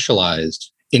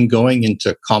specialized in going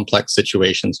into complex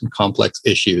situations and complex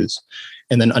issues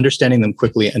and then understanding them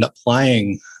quickly and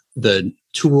applying the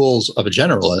tools of a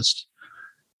generalist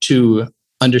to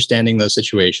understanding those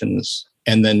situations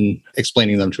and then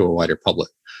explaining them to a wider public,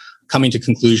 coming to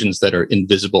conclusions that are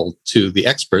invisible to the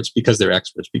experts because they're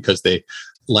experts, because they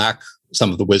lack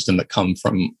some of the wisdom that come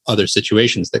from other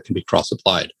situations that can be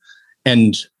cross-applied.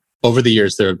 And over the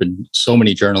years, there have been so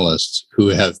many journalists who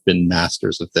have been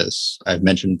masters of this. I've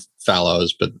mentioned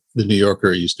Fallows, but the New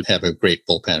Yorker used to have a great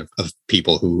bullpen of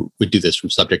people who would do this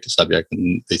from subject to subject,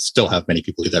 and they still have many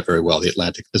people who do that very well, The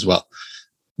Atlantic as well.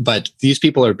 But these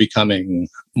people are becoming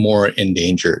more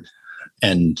endangered.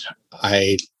 And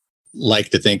I like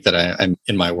to think that I'm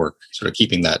in my work sort of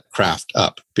keeping that craft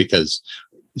up, because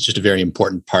it's just a very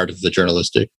important part of the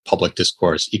journalistic public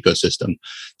discourse ecosystem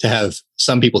to have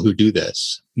some people who do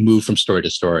this move from story to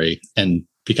story and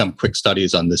become quick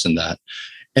studies on this and that,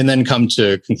 and then come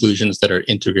to conclusions that are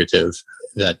integrative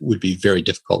that would be very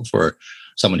difficult for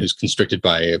someone who's constricted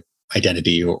by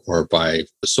identity or by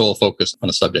the sole focus on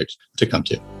a subject to come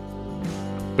to.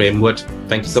 Graeme Wood,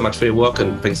 thank you so much for your work,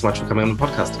 and thanks so much for coming on the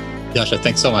podcast. Yasha,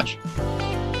 thanks so much.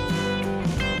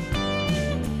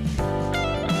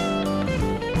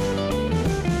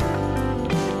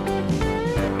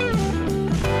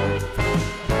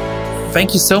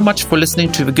 Thank you so much for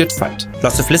listening to The Good Fight.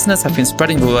 Lots of listeners have been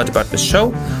spreading the word about this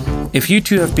show. If you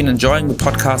too have been enjoying the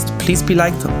podcast, please be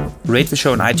like, rate the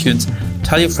show on iTunes,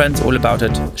 tell your friends all about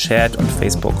it, share it on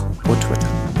Facebook or Twitter.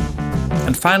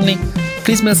 And finally,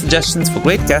 please mail suggestions for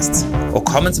great guests or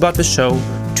comments about the show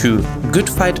to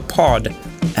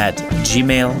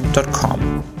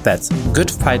goodfightpod@gmail.com. That's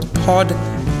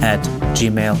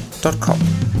goodfightpod@gmail.com.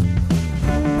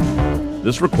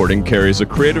 This recording carries a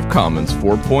Creative Commons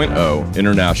 4.0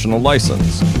 international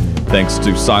license. Thanks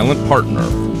to Silent Partner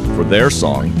for their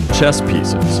song, Chess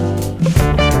Pieces.